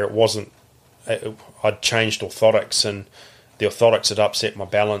 To be fair, it wasn't. I'd changed orthotics, and the orthotics had upset my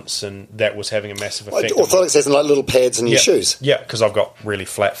balance, and that was having a massive effect. Orthotics as in like little pads in your shoes. Yeah, because I've got really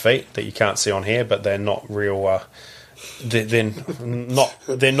flat feet that you can't see on here, but they're not real. They're not.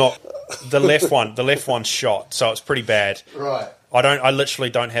 The left one's shot, so it's pretty bad. Right. I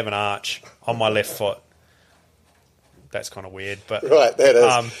literally don't have an arch on my left foot. That's kind of weird, but right, that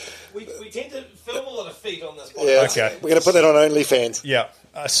is. We tend to film a lot of feet on this podcast. Yeah, okay. We're going to put that on OnlyFans. Yeah.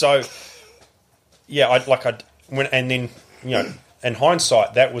 In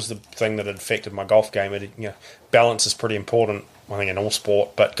hindsight, that was the thing that had affected my golf game. Balance is pretty important, I think, in all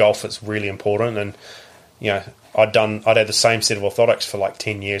sport, but golf is really important. And I'd had the same set of orthotics for like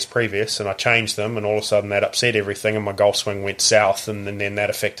 10 years previous, and I changed them, and all of a sudden that upset everything, and my golf swing went south, and then that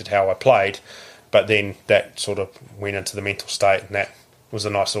affected how I played. But then that sort of went into the mental state, and that was a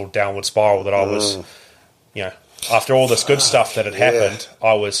nice little downward spiral that I was after all this good stuff that had happened,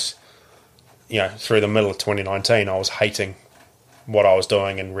 I was, through the middle of 2019, I was hating what I was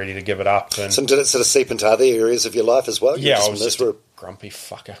doing and ready to give it up. And so did it sort of seep into other areas of your life as well? I was just a grumpy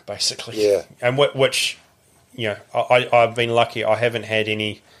fucker, basically. Yeah. And which I've been lucky. I haven't had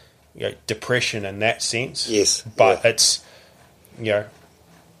any depression in that sense. Yes. But it's,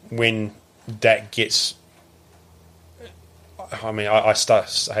 when that gets... I mean,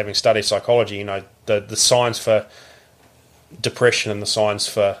 having studied psychology, the signs for depression and the signs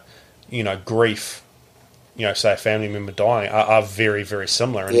for, grief, say a family member dying, are very, very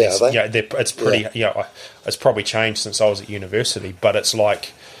similar. And it's pretty, it's probably changed since I was at university, but it's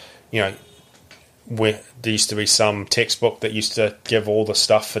like, where there used to be some textbook that used to give all the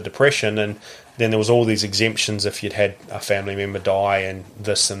stuff for depression, and then there was all these exemptions if you'd had a family member die and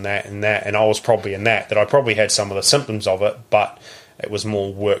this and that, and I was probably in that I probably had some of the symptoms of it, but it was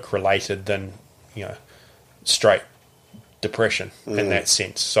more work related than straight depression in that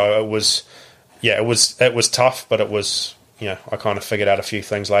sense. So it was tough, but it was I kind of figured out a few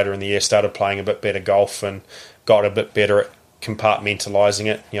things later in the year, started playing a bit better golf and got a bit better at compartmentalising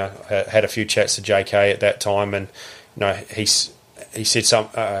it. I had a few chats to JK at that time, and he said he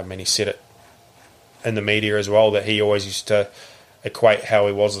said it in the media as well, that he always used to equate how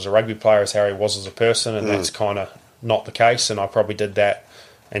he was as a rugby player as how he was as a person, and that's kind of not the case. And I probably did that,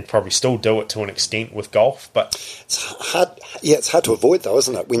 and probably still do it to an extent with golf. But it's hard. Yeah, it's hard to avoid, though,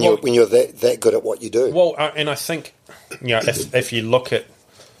 isn't it? When you're that good at what you do. Well, and I think if you look at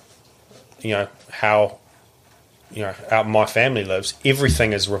how how my family lives,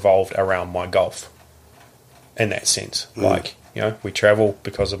 everything is revolved around my golf. In that sense, like we travel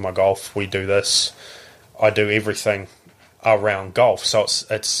because of my golf. We do this. I do everything around golf, so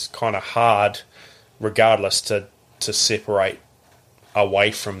it's kind of hard, regardless, to separate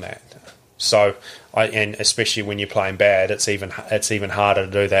away from that. So and especially when you're playing bad, it's even harder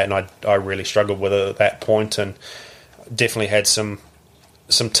to do that. And I really struggled with it at that point, and definitely had some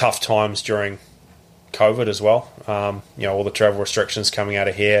tough times during COVID as well. All the travel restrictions coming out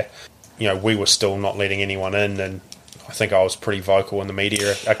of here. We were still not letting anyone in, and I think I was pretty vocal in the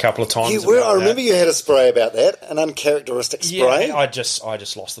media a couple of times. You were. I remember you had a spray about that, an uncharacteristic spray. Yeah, I just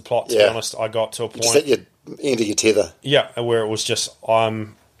lost the plot. To be honest, I got to a point. Just at your end of your tether. Yeah, where it was just I'd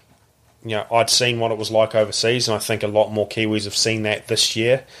seen what it was like overseas, and I think a lot more Kiwis have seen that this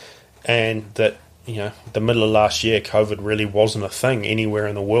year, and that the middle of last year, COVID really wasn't a thing anywhere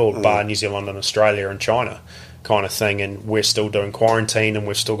in the world, bar New Zealand and Australia and China, kind of thing. And we're still doing quarantine, and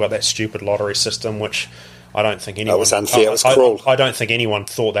we've still got that stupid lottery system, which I don't think anyone... That was unfair, it was cruel. I don't think anyone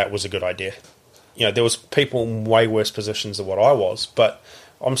thought that was a good idea. There was people in way worse positions than what I was, but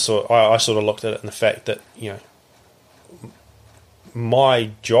I sort of looked at it in the fact that,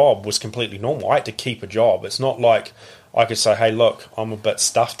 my job was completely normal. I had to keep a job. It's not like I could say, hey, look, I'm a bit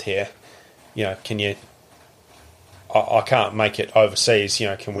stuffed here. Can you... I can't make it overseas.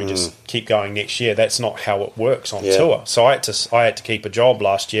 Can we just keep going next year? That's not how it works on tour. So I had to keep a job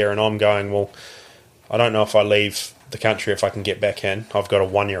last year, and I'm going, well, I don't know if I leave the country if I can get back in. I've got a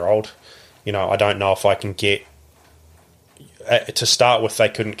 1-year-old. I don't know if I can get... To start with, they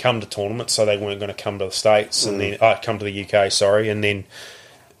couldn't come to tournaments, so they weren't going to come to the States and then come to the UK. Sorry, and then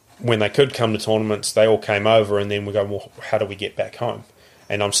when they could come to tournaments, they all came over, and then we go, well, how do we get back home?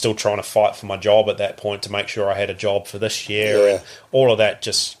 And I'm still trying to fight for my job at that point to make sure I had a job for this year. Yeah. And all of that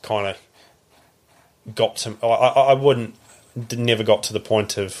just kind of got to... I never got to the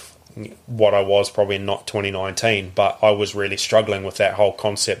point of what I was probably in not 2019, but I was really struggling with that whole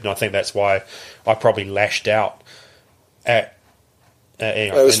concept, and I think that's why I probably lashed out at...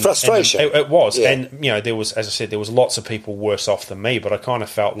 it was frustration. It was. Yeah. And, there was, as I said, there was lots of people worse off than me, but I kind of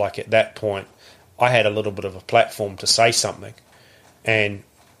felt like at that point I had a little bit of a platform to say something. And,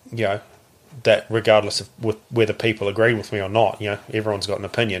 that regardless of whether people agree with me or not, everyone's got an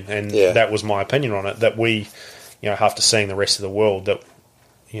opinion. And that was my opinion on it, that we, after seeing the rest of the world, that,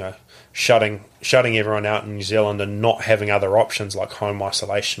 shutting everyone out in New Zealand and not having other options like home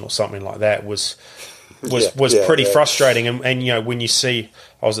isolation or something like that was pretty frustrating. And when you see,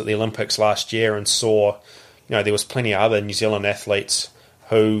 I was at the Olympics last year and saw, there was plenty of other New Zealand athletes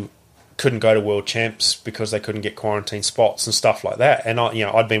who couldn't go to World Champs because they couldn't get quarantine spots and stuff like that. And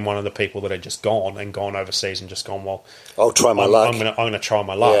I'd been one of the people that had just gone overseas and just gone, well, I'll try my luck. I'm going to try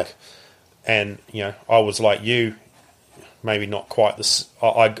my luck. Yeah. And I was like you, maybe not quite this.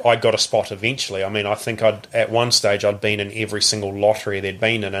 I got a spot eventually. I mean, I think at one stage I'd been in every single lottery there'd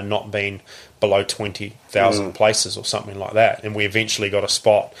been in and not been below 20,000 places or something like that. And we eventually got a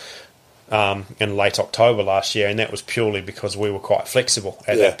spot in late October last year, and that was purely because we were quite flexible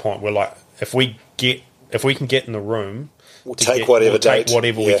at that point. We're like, if we get if we can get in the room, we'll take whatever date. Take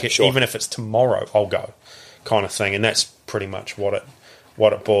whatever we can, sure. even if it's tomorrow, I'll go, kind of thing. And that's pretty much what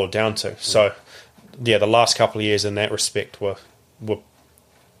it boiled down to. So, yeah, the last couple of years in that respect were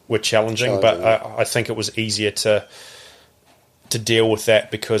challenging, but I think it was easier to deal with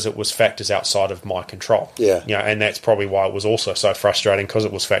that because it was factors outside of my control. Yeah. And that's probably why it was also so frustrating, because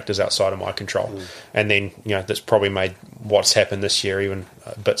it was factors outside of my control. And then, that's probably made what's happened this year even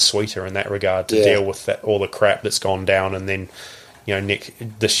a bit sweeter in that regard, to deal with that, all the crap that's gone down, and then,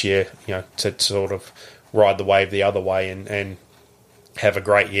 this year, to sort of ride the wave the other way and have a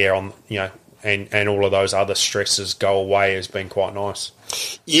great year on, and all of those other stresses go away has been quite nice.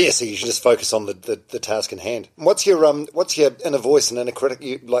 Yeah, so you should just focus on the task in hand. What's your inner voice and inner critic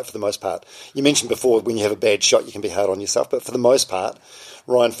you like for the most part? You mentioned before when you have a bad shot you can be hard on yourself, but for the most part,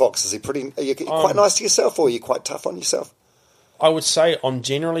 Ryan Fox, are you quite nice to yourself, or are you quite tough on yourself? I would say I'm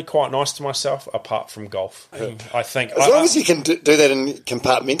generally quite nice to myself, apart from golf. I think as long as you can do that and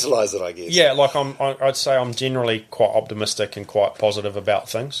compartmentalize it, I guess. Yeah, like I'd say I'm generally quite optimistic and quite positive about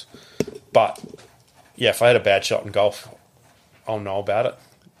things. But yeah, if I had a bad shot in golf, I'll know about it.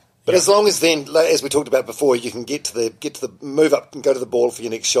 But as long as then, as we talked about before, you can get to the move up and go to the ball for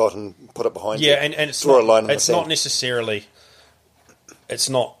your next shot and put it behind you. Yeah, and it's draw not, a line in the it's sand. not necessarily. It's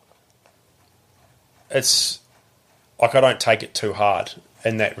not. It's like I don't take it too hard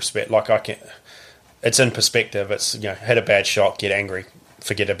in that respect. Like I can, it's in perspective. It's hit a bad shot, get angry,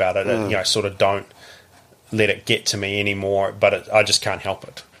 forget about it. And, sort of don't let it get to me anymore. But I just can't help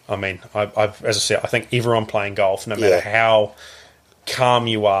it. I mean, I've as I said, I think everyone playing golf, no matter how calm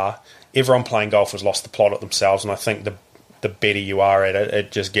you are, everyone playing golf has lost the plot at themselves, and I think the better you are at it,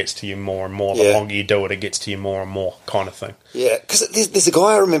 it just gets to you more and more. The longer you do it, it gets to you more and more, kind of thing. Yeah, because there's a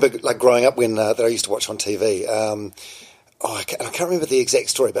guy I remember like growing up when that I used to watch on TV. I can't remember the exact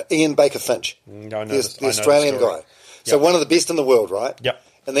story, but Ian Baker Finch, the Australian guy. So one of the best in the world, right? Yep.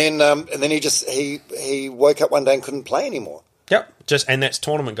 And then he woke up one day and couldn't play anymore. Yep, and that's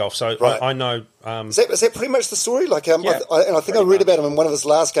tournament golf. So right. I know. Is that pretty much the story? Like, I think I read about him in one of his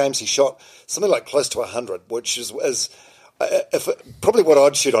last games. He shot something like close to 100, which is probably what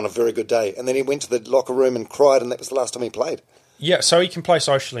I'd shoot on a very good day. And then he went to the locker room and cried, and that was the last time he played. Yeah, so he can play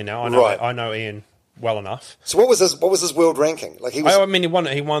socially now. I know Ian well enough. So what was his world ranking? Like he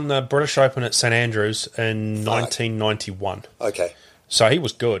won the British Open at St Andrews in 1991. Okay, so he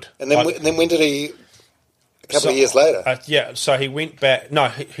was good. And then when did he? A couple of years later. So he went back. No,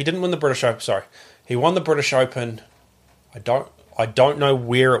 he didn't win the British Open. Sorry, he won the British Open. I don't know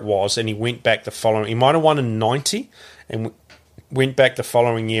where it was, and he went back the following. He might have won in 90, and went back the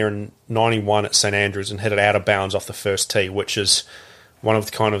following year in 91 at St Andrews and hit it out of bounds off the first tee, which is one of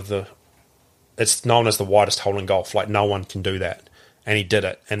it's known as the widest hole in golf. Like no one can do that, and he did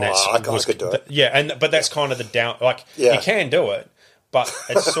it. And I could do it. Yeah, but that's kind of the down. Like you can do it. But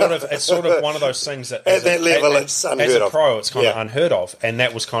it's sort of one of those things that at that level it's unheard of. As a pro, it's kind of unheard of, and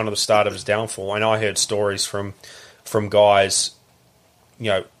that was kind of the start of his downfall. And I heard stories from guys,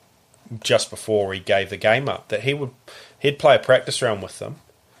 just before he gave the game up, that he'd play a practice round with them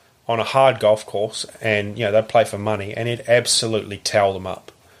on a hard golf course, and they'd play for money, and he'd absolutely towel them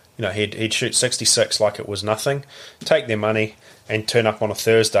up. He'd shoot 66 like it was nothing, take their money, and turn up on a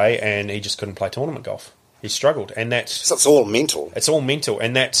Thursday, and he just couldn't play tournament golf. He struggled, and so it's all mental. It's all mental,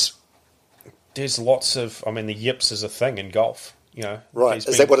 and there's lots of. I mean, the yips is a thing in golf. Right?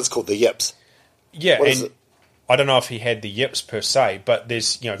 Is that what it's called? The yips? Yeah, and I don't know if he had the yips per se, but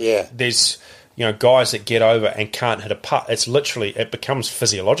there's guys that get over and can't hit a putt. It becomes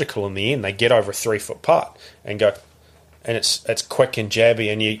physiological in the end. They get over a 3-foot putt and go, and it's quick and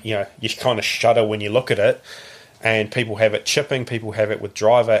jabby, and you kind of shudder when you look at it. And people have it chipping, people have it with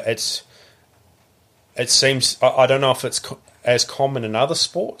driver. It seems, I don't know if it's as common in other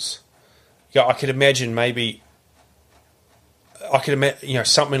sports. I could imagine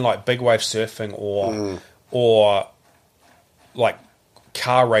something like big wave surfing or like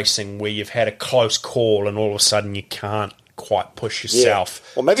car racing where you've had a close call and all of a sudden you can't quite push yourself.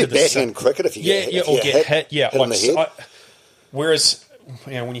 Yeah. Or maybe batting in cricket if you get hit in the head. Whereas,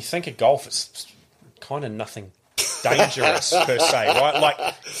 when you think of golf, it's kind of nothing dangerous per se, right? Like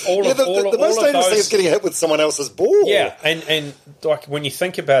the most dangerous thing is getting hit with someone else's ball. Yeah, and like when you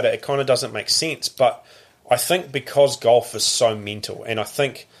think about it, it kind of doesn't make sense. But I think because golf is so mental, and I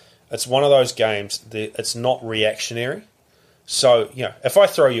think it's one of those games that it's not reactionary. So if I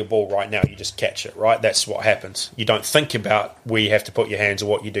throw you a ball right now, you just catch it, right? That's what happens. You don't think about where you have to put your hands or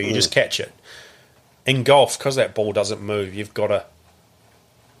what you do. You just catch it. In golf, because that ball doesn't move, you've got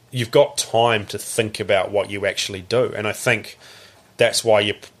time to think about what you actually do. And I think that's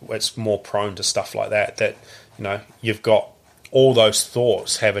why it's more prone to stuff like that. That you've got all those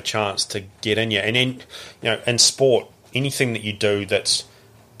thoughts have a chance to get in you, and then in sport, anything that you do that's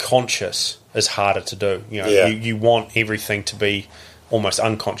conscious is harder to do. You want everything to be almost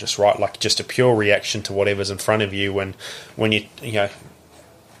unconscious, right? Like just a pure reaction to whatever's in front of you. And when you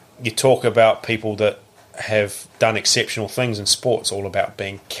talk about people that have done exceptional things in sports, all about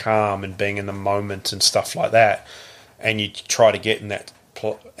being calm and being in the moment and stuff like that, and you try to get in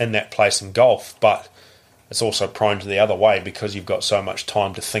that place in golf, but it's also prone to the other way because you've got so much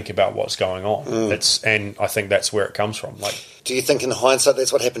time to think about what's going on. And I think that's where it comes from. Like, do you think in hindsight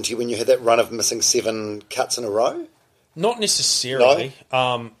that's what happened to you when you had that run of missing 7 cuts in a row? Not necessarily.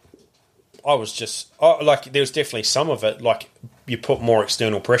 No? I was just like, there was definitely some of it. Like, you put more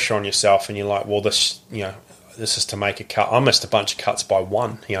external pressure on yourself, and you're like, well, this is to make a cut. I missed a bunch of cuts by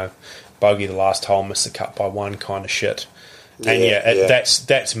 1. Bogey the last hole, missed the cut by 1 kind of shit. And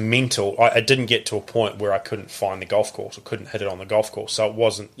that's mental. I didn't get to a point where I couldn't find the golf course or couldn't hit it on the golf course. So it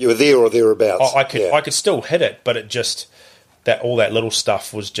wasn't. You were there or thereabouts. I could still hit it, but it just all that little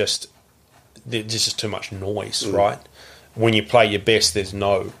stuff was just there's just too much noise, right? When you play your best, there's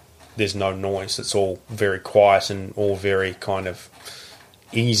no noise. It's all very quiet and all very kind of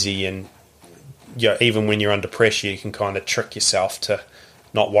easy. And even when you're under pressure, you can kind of trick yourself to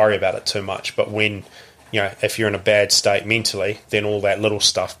not worry about it too much. But when if you're in a bad state mentally, then all that little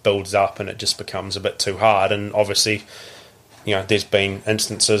stuff builds up and it just becomes a bit too hard. And obviously, there's been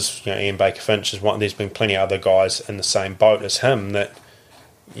instances, Ian Baker Finch is one, there's been plenty of other guys in the same boat as him that,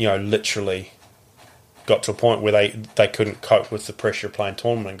 literally got to a point where they couldn't cope with the pressure of playing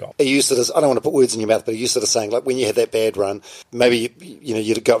tournament golf. Are you sort of, I don't want to put words in your mouth, but are you sort of saying, like, when you had that bad run, maybe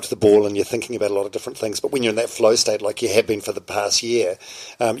you'd go up to the ball and you're thinking about a lot of different things, but when you're in that flow state like you have been for the past year,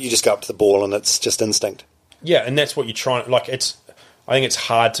 you just go up to the ball and it's just instinct. Yeah, and that's what you're trying. Like, I think it's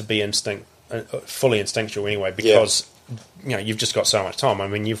hard to be fully instinctual anyway, because you've just got so much time. I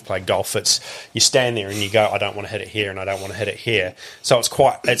mean, you've played golf. You stand there and you go, I don't want to hit it here, and I don't want to hit it here. So it's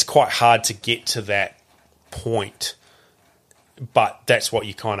quite hard to get to that point, but that's what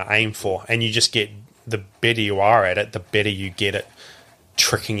you kind of aim for, and you just get, the better you are at it, the better you get at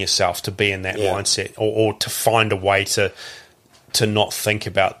tricking yourself to be in that mindset, or to find a way to not think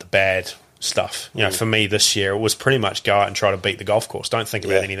about the bad stuff. For me this year, it was pretty much go out and try to beat the golf course. Don't think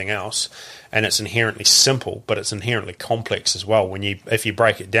about anything else. And it's inherently simple, but it's inherently complex as well. If you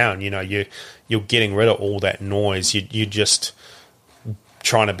break it down, you're getting rid of all that noise. You just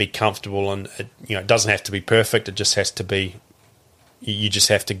trying to be comfortable, and it doesn't have to be perfect. It just has to be. You just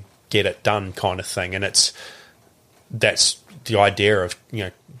have to get it done, kind of thing. And that's the idea of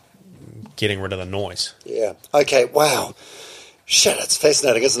getting rid of the noise. Yeah. Okay. Wow. Shit, it's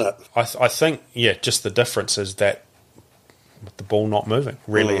fascinating, isn't it? I think just the difference is that with the ball not moving.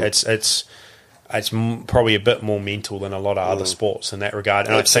 Really, it's probably a bit more mental than a lot of other sports in that regard.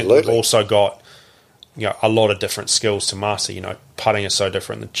 And Absolutely. I think we've also got a lot of different skills to master. Putting is so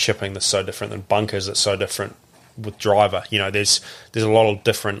different than chipping. That's so different than bunkers. It's so different with driver. There's a lot of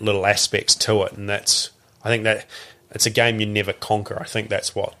different little aspects to it, and I think that it's a game you never conquer. I think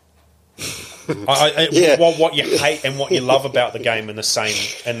that's what. What you hate and what you love about the game in the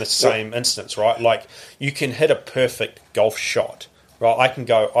same instance, right? Like, you can hit a perfect golf shot, right? I can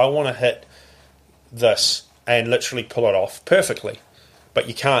go, I want to hit this and literally pull it off perfectly, but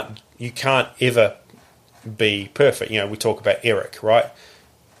you can't ever be perfect. We talk about Eric, right?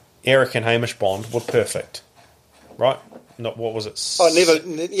 Eric and Hamish Bond were perfect, right? Not, what was it?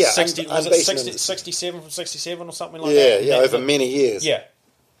 60, was it 67 from 67 or something like that? Yeah, over many years. Yeah.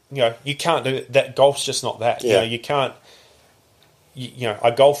 You can't do that. Golf's just not that. Yeah. You can't.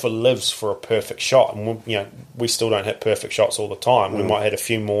 A golfer lives for a perfect shot, and we still don't hit perfect shots all the time. We might hit a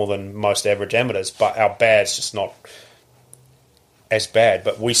few more than most average amateurs, but our bad's just not as bad.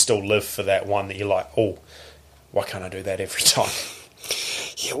 But we still live for that one that you're like, oh, why can't I do that every time?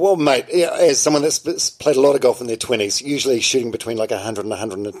 Yeah, well, mate, as someone that's played a lot of golf in their 20s, usually shooting between like 100 and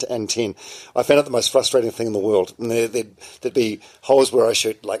 110, I found it the most frustrating thing in the world. And there'd be holes where I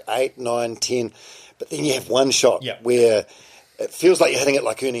shoot like 8, 9, 10, but then you have one shot where it feels like you're hitting it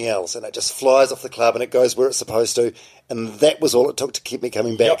like Ernie Els, and it just flies off the club and it goes where it's supposed to, and that was all it took to keep me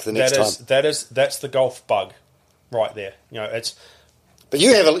coming back the next time. That's the golf bug right there. It's. But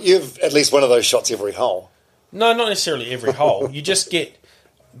you have at least one of those shots every hole. No, not necessarily every hole. You just get.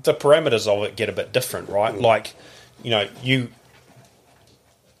 The parameters of it get a bit different, right? Like, I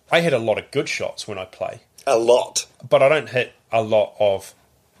hit a lot of good shots when I play. A lot. But I don't hit a lot of...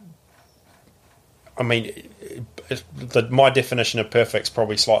 I mean, my definition of perfect is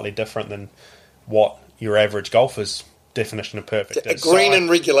probably slightly different than what your average golfer's definition of perfect is. Green in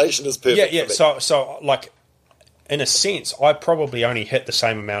regulation is perfect. Yeah. So like, in a sense, I probably only hit the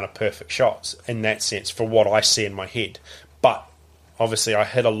same amount of perfect shots in that sense for what I see in my head. But obviously, I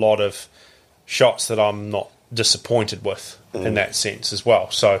hit a lot of shots that I'm not disappointed with in that sense as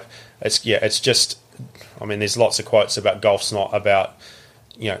well. So it's just, I mean, there's lots of quotes about golf's not about,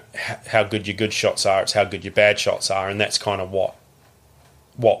 how good your good shots are, it's how good your bad shots are, and that's kind of what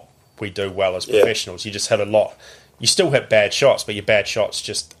we do well as professionals. You just hit a lot. You still hit bad shots, but your bad shots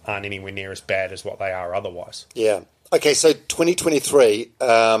just aren't anywhere near as bad as what they are otherwise. Yeah. Okay, so 2023,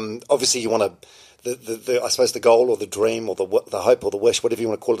 obviously you want to, I suppose the goal or the dream or the hope or the wish, whatever you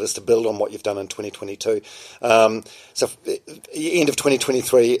want to call it, is to build on what you've done in 2022. So end of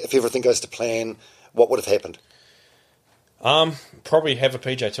 2023, if everything goes to plan, what would have happened? Probably have a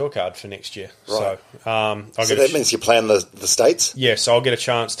PJ Tour card for next year. Right. So that means you're playing the States? Yeah, so I'll get a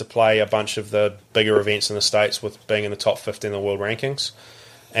chance to play a bunch of the bigger events in the States with being in the top 50 in the world rankings.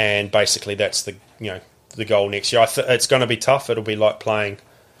 And basically that's the goal next year. It's going to be tough. It'll be like playing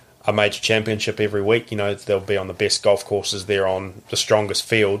a major championship every week. They'll be on the best golf courses, they're on the strongest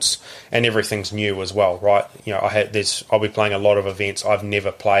fields, and everything's new as well, right? I'll be playing a lot of events I've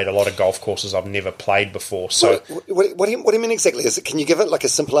never played, a lot of golf courses I've never played before. So, what do you mean exactly? Can you give it like a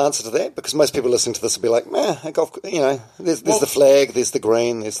simple answer to that? Because most people listening to this will be like, a golf. There's the flag, there's the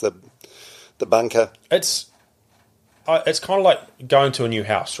green, there's the bunker. It's kind of like going to a new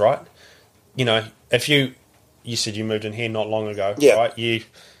house, right? If you said you moved in here not long ago, right? You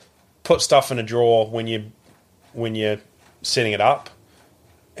put stuff in a drawer when you're setting it up,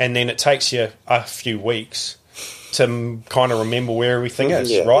 and then it takes you a few weeks to kind of remember where everything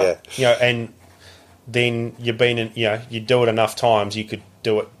is, right? Yeah. And then you've been in, you do it enough times, you could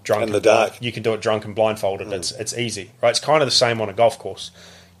do it drunk in the dark. You can do it drunk and blindfolded. It's easy, right? It's kind of the same on a golf course.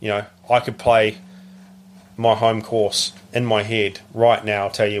 I could play my home course in my head right now,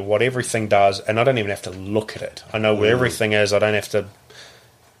 tell you what everything does, and I don't even have to look at it. I know where everything is. I don't have to.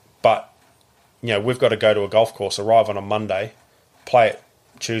 But, we've got to go to a golf course, arrive on a Monday, play it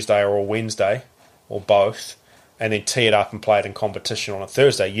Tuesday or Wednesday, or both, and then tee it up and play it in competition on a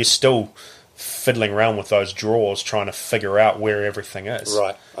Thursday. You're still fiddling around with those drawers trying to figure out where everything is.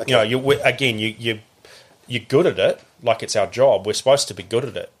 Right. Okay. You're good at it, like it's our job. We're supposed to be good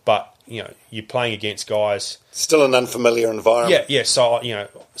at it, but, you're playing against guys. Still an unfamiliar environment. Yeah. So,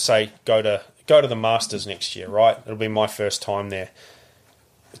 say go to the Masters next year, right? It'll be my first time there.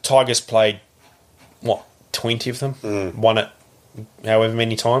 Tigers played, 20 of them? Won it however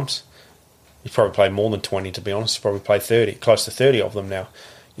many times. He's probably played more than 20, to be honest. He's probably played 30, close to 30 of them now.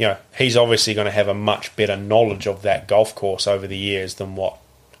 He's obviously going to have a much better knowledge of that golf course over the years than what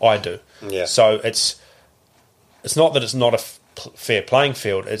I do. Yeah. So it's not that it's not a fair playing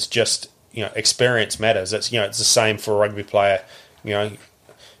field. It's just, experience matters. It's, it's the same for a rugby player. In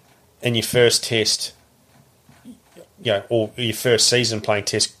your first test, or your first season playing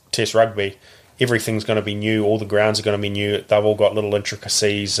test rugby, everything's going to be new. All the grounds are going to be new. They've all got little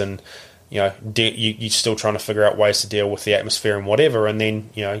intricacies, and you're still trying to figure out ways to deal with the atmosphere and whatever. And then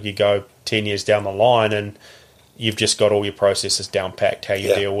you go 10 years down the line, and you've just got all your processes down packed, how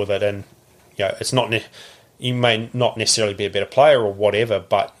you deal with it. And it's not you may not necessarily be a better player or whatever,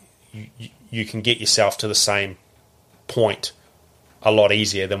 but you can get yourself to the same point a lot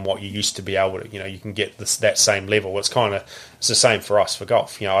easier than what you used to be able to. You can get that same level. It's the same for us for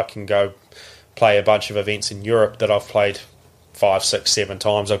golf. I can go play a bunch of events in Europe that I've played 5, 6, 7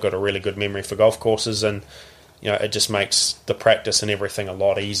 times. I've got a really good memory for golf courses, and it just makes the practice and everything a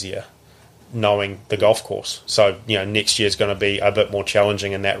lot easier knowing the golf course. So next year is going to be a bit more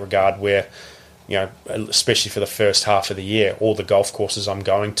challenging in that regard, where especially for the first half of the year, all the golf courses I'm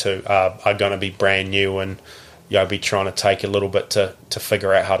going to are going to be brand new, and be trying to take a little bit to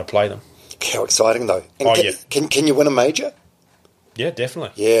figure out how to play them. How exciting, though. And can you win a major? Yeah,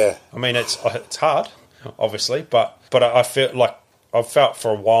 definitely. Yeah. I mean, it's hard, obviously, but I feel like I've felt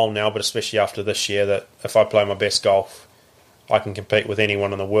for a while now, but especially after this year, that if I play my best golf, I can compete with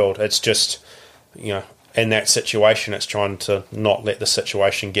anyone in the world. It's just, in that situation, it's trying to not let the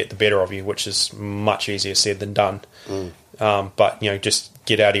situation get the better of you, which is much easier said than done. But just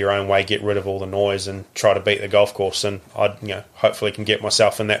get out of your own way, get rid of all the noise, and try to beat the golf course. And I, hopefully can get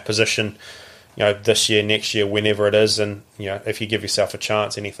myself in that position, this year, next year, whenever it is. And if you give yourself a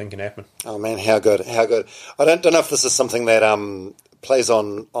chance, anything can happen. Oh man, how good! I don't know if this is something that plays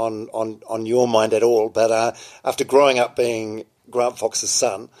on your mind at all, but after growing up being Grant Fox's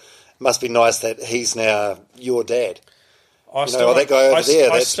son, it must be nice that he's now your dad. That guy over there,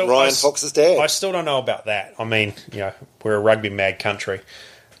 that's Ryan Fox's dad. I still don't know about that. I mean, we're a rugby mad country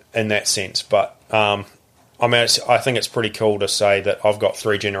in that sense, but I I mean, I think it's pretty cool to say that I've got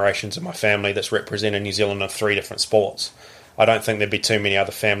 3 generations of my family that's represented New Zealand in 3 different sports. I don't think there'd be too many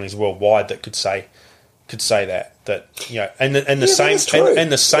other families worldwide that could say that in the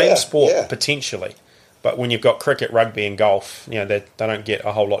same sport potentially. But when you've got cricket, rugby, and golf, they don't get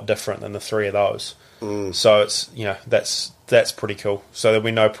a whole lot different than the 3 of those. So it's that's pretty cool. So there'll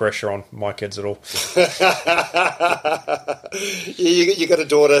be no pressure on my kids at all. You got a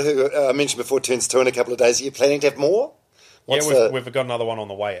daughter who I mentioned before turns 2 in a couple of days. Are you planning to have more? We've got another one on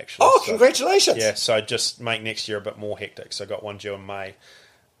the way, actually. Oh, congratulations! Yeah, so just make next year a bit more hectic. So I got one due in May.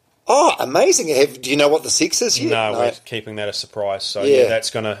 Oh, amazing! Do you know what the sex is yet? No, we're keeping that a surprise. So that's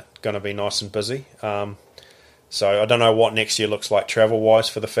gonna be nice and busy. So I don't know what next year looks like travel-wise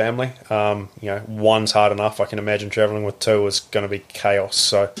for the family. One's hard enough. I can imagine travelling with 2 is going to be chaos.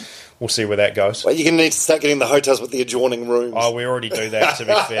 So we'll see where that goes. Well, you're going to need to start getting the hotels with the adjoining rooms. Oh, we already do that, to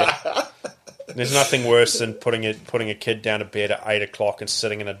be fair. There's nothing worse than putting a kid down to bed at 8 o'clock and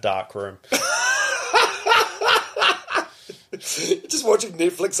sitting in a dark room. Just watching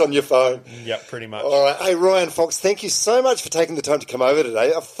Netflix on your phone. Yep, pretty much. All right. Hey, Ryan Fox, thank you so much for taking the time to come over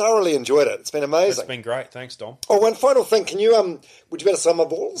today. I've thoroughly enjoyed it. It's been amazing. It's been great. Thanks, Dom. Oh, one final thing. Can you, would you better sign my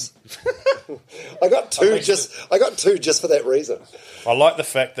balls? I got two just for that reason. I like the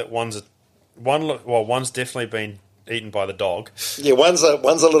fact that one's definitely been eaten by the dog. Yeah, one's a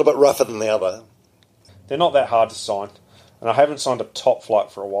little bit rougher than the other. They're not that hard to sign. And I haven't signed a Top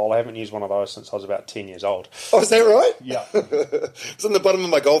Flight for a while. I haven't used one of those since I was about 10 years old. Oh, is that right? Yeah. It's in the bottom of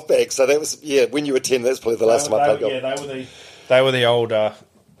my golf bag. So that was, when you were 10, that's probably the last time I played golf. Yeah, they were the old,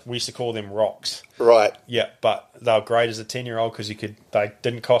 we used to call them rocks. Right. Yeah, but they were great as a 10-year-old because they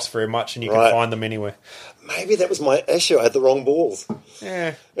didn't cost very much and you could find them anywhere. Maybe that was my issue. I had the wrong balls.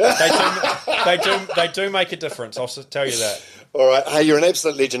 Yeah. They do make a difference, I'll tell you that. All right. Hey, you're an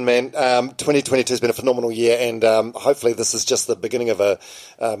absolute legend, man. 2022 has been a phenomenal year, and hopefully this is just the beginning of a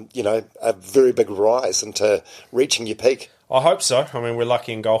very big rise into reaching your peak. I hope so. I mean, we're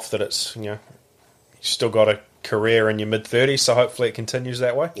lucky in golf that it's, you've still got a career in your mid-30s, so hopefully it continues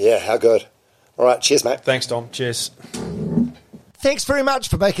that way. Yeah, how good. All right, cheers, mate. Thanks, Dom. Cheers. Thanks very much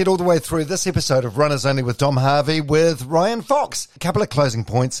for making it all the way through this episode of Runners Only with Dom Harvey with Ryan Fox. A couple of closing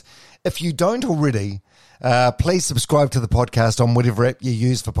points. If you don't already, please subscribe to the podcast on whatever app you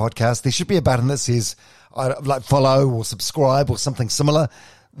use for podcasts. There should be a button that says like follow or subscribe or something similar.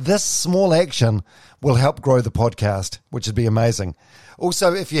 This small action will help grow the podcast, which would be amazing.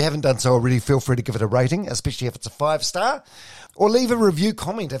 Also, if you haven't done so already, feel free to give it a rating, especially if it's a 5-star, or leave a review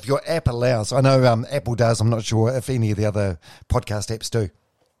comment if your app allows. I know Apple does. I'm not sure if any of the other podcast apps do.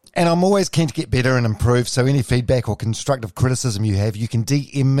 And I'm always keen to get better and improve, so any feedback or constructive criticism you have, you can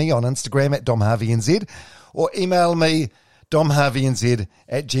DM me on Instagram at DomHarveyNZ or email me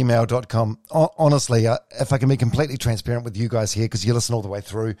domharveynz@gmail.com. Honestly, if I can be completely transparent with you guys here, because you listen all the way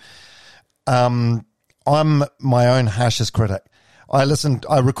through, I'm my own harshest critic. I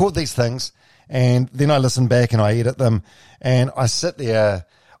record these things, and then I listen back and I edit them, and I sit there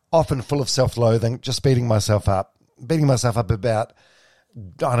often full of self-loathing, just beating myself up about,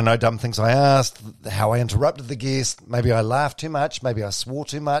 I don't know, dumb things I asked, how I interrupted the guest, maybe I laughed too much, maybe I swore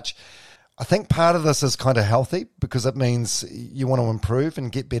too much. I think part of this is kind of healthy because it means you want to improve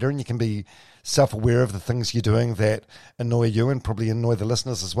and get better, and you can be self-aware of the things you're doing that annoy you and probably annoy the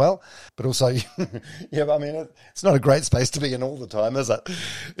listeners as well. But also, it's not a great space to be in all the time, is it?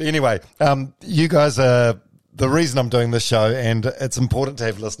 Anyway, you guys are the reason I'm doing this show, and it's important to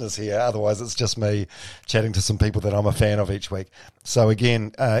have listeners here. Otherwise, it's just me chatting to some people that I'm a fan of each week. So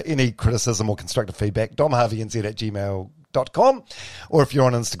again, any criticism or constructive feedback, domharveynz@gmail.com, or if you're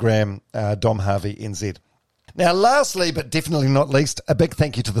on Instagram, domharveynz. Now, lastly, but definitely not least, a big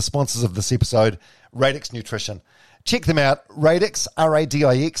thank you to the sponsors of this episode, Radix Nutrition. Check them out, Radix,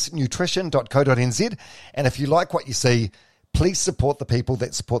 RADIX, nutrition.co.nz. And if you like what you see, please support the people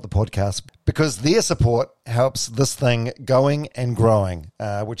that support the podcast, because their support helps this thing going and growing,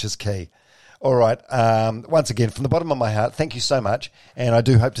 which is key. All right. Once again, from the bottom of my heart, thank you so much. And I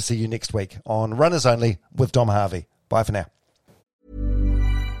do hope to see you next week on Runners Only with Dom Harvey. Bye for now.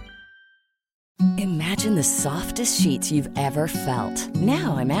 Imagine the softest sheets you've ever felt.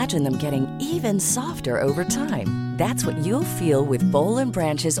 Now imagine them getting even softer over time. That's what you'll feel with Boll &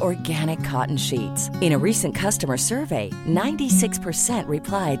 Branch's organic cotton sheets. In a recent customer survey, 96%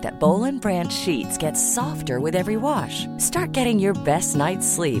 replied that Boll & Branch sheets get softer with every wash. Start getting your best night's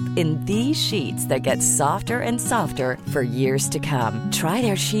sleep in these sheets that get softer and softer for years to come. Try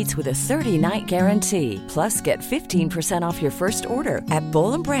their sheets with a 30-night guarantee. Plus, get 15% off your first order at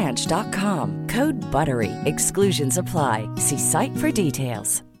bollandbranch.com. Code BUTTERY. Exclusions apply. See site for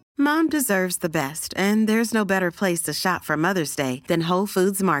details. Mom deserves the best, and there's no better place to shop for Mother's Day than Whole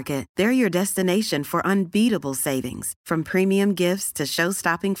Foods Market. They're your destination for unbeatable savings, from premium gifts to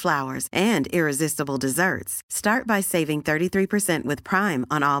show-stopping flowers and irresistible desserts. Start by saving 33% with Prime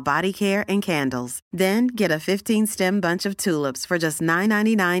on all body care and candles. Then get a 15-stem bunch of tulips for just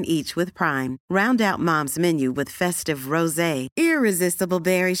 $9.99 each with Prime. Round out Mom's menu with festive rosé, irresistible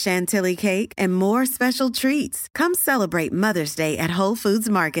berry chantilly cake, and more special treats. Come celebrate Mother's Day at Whole Foods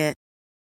Market.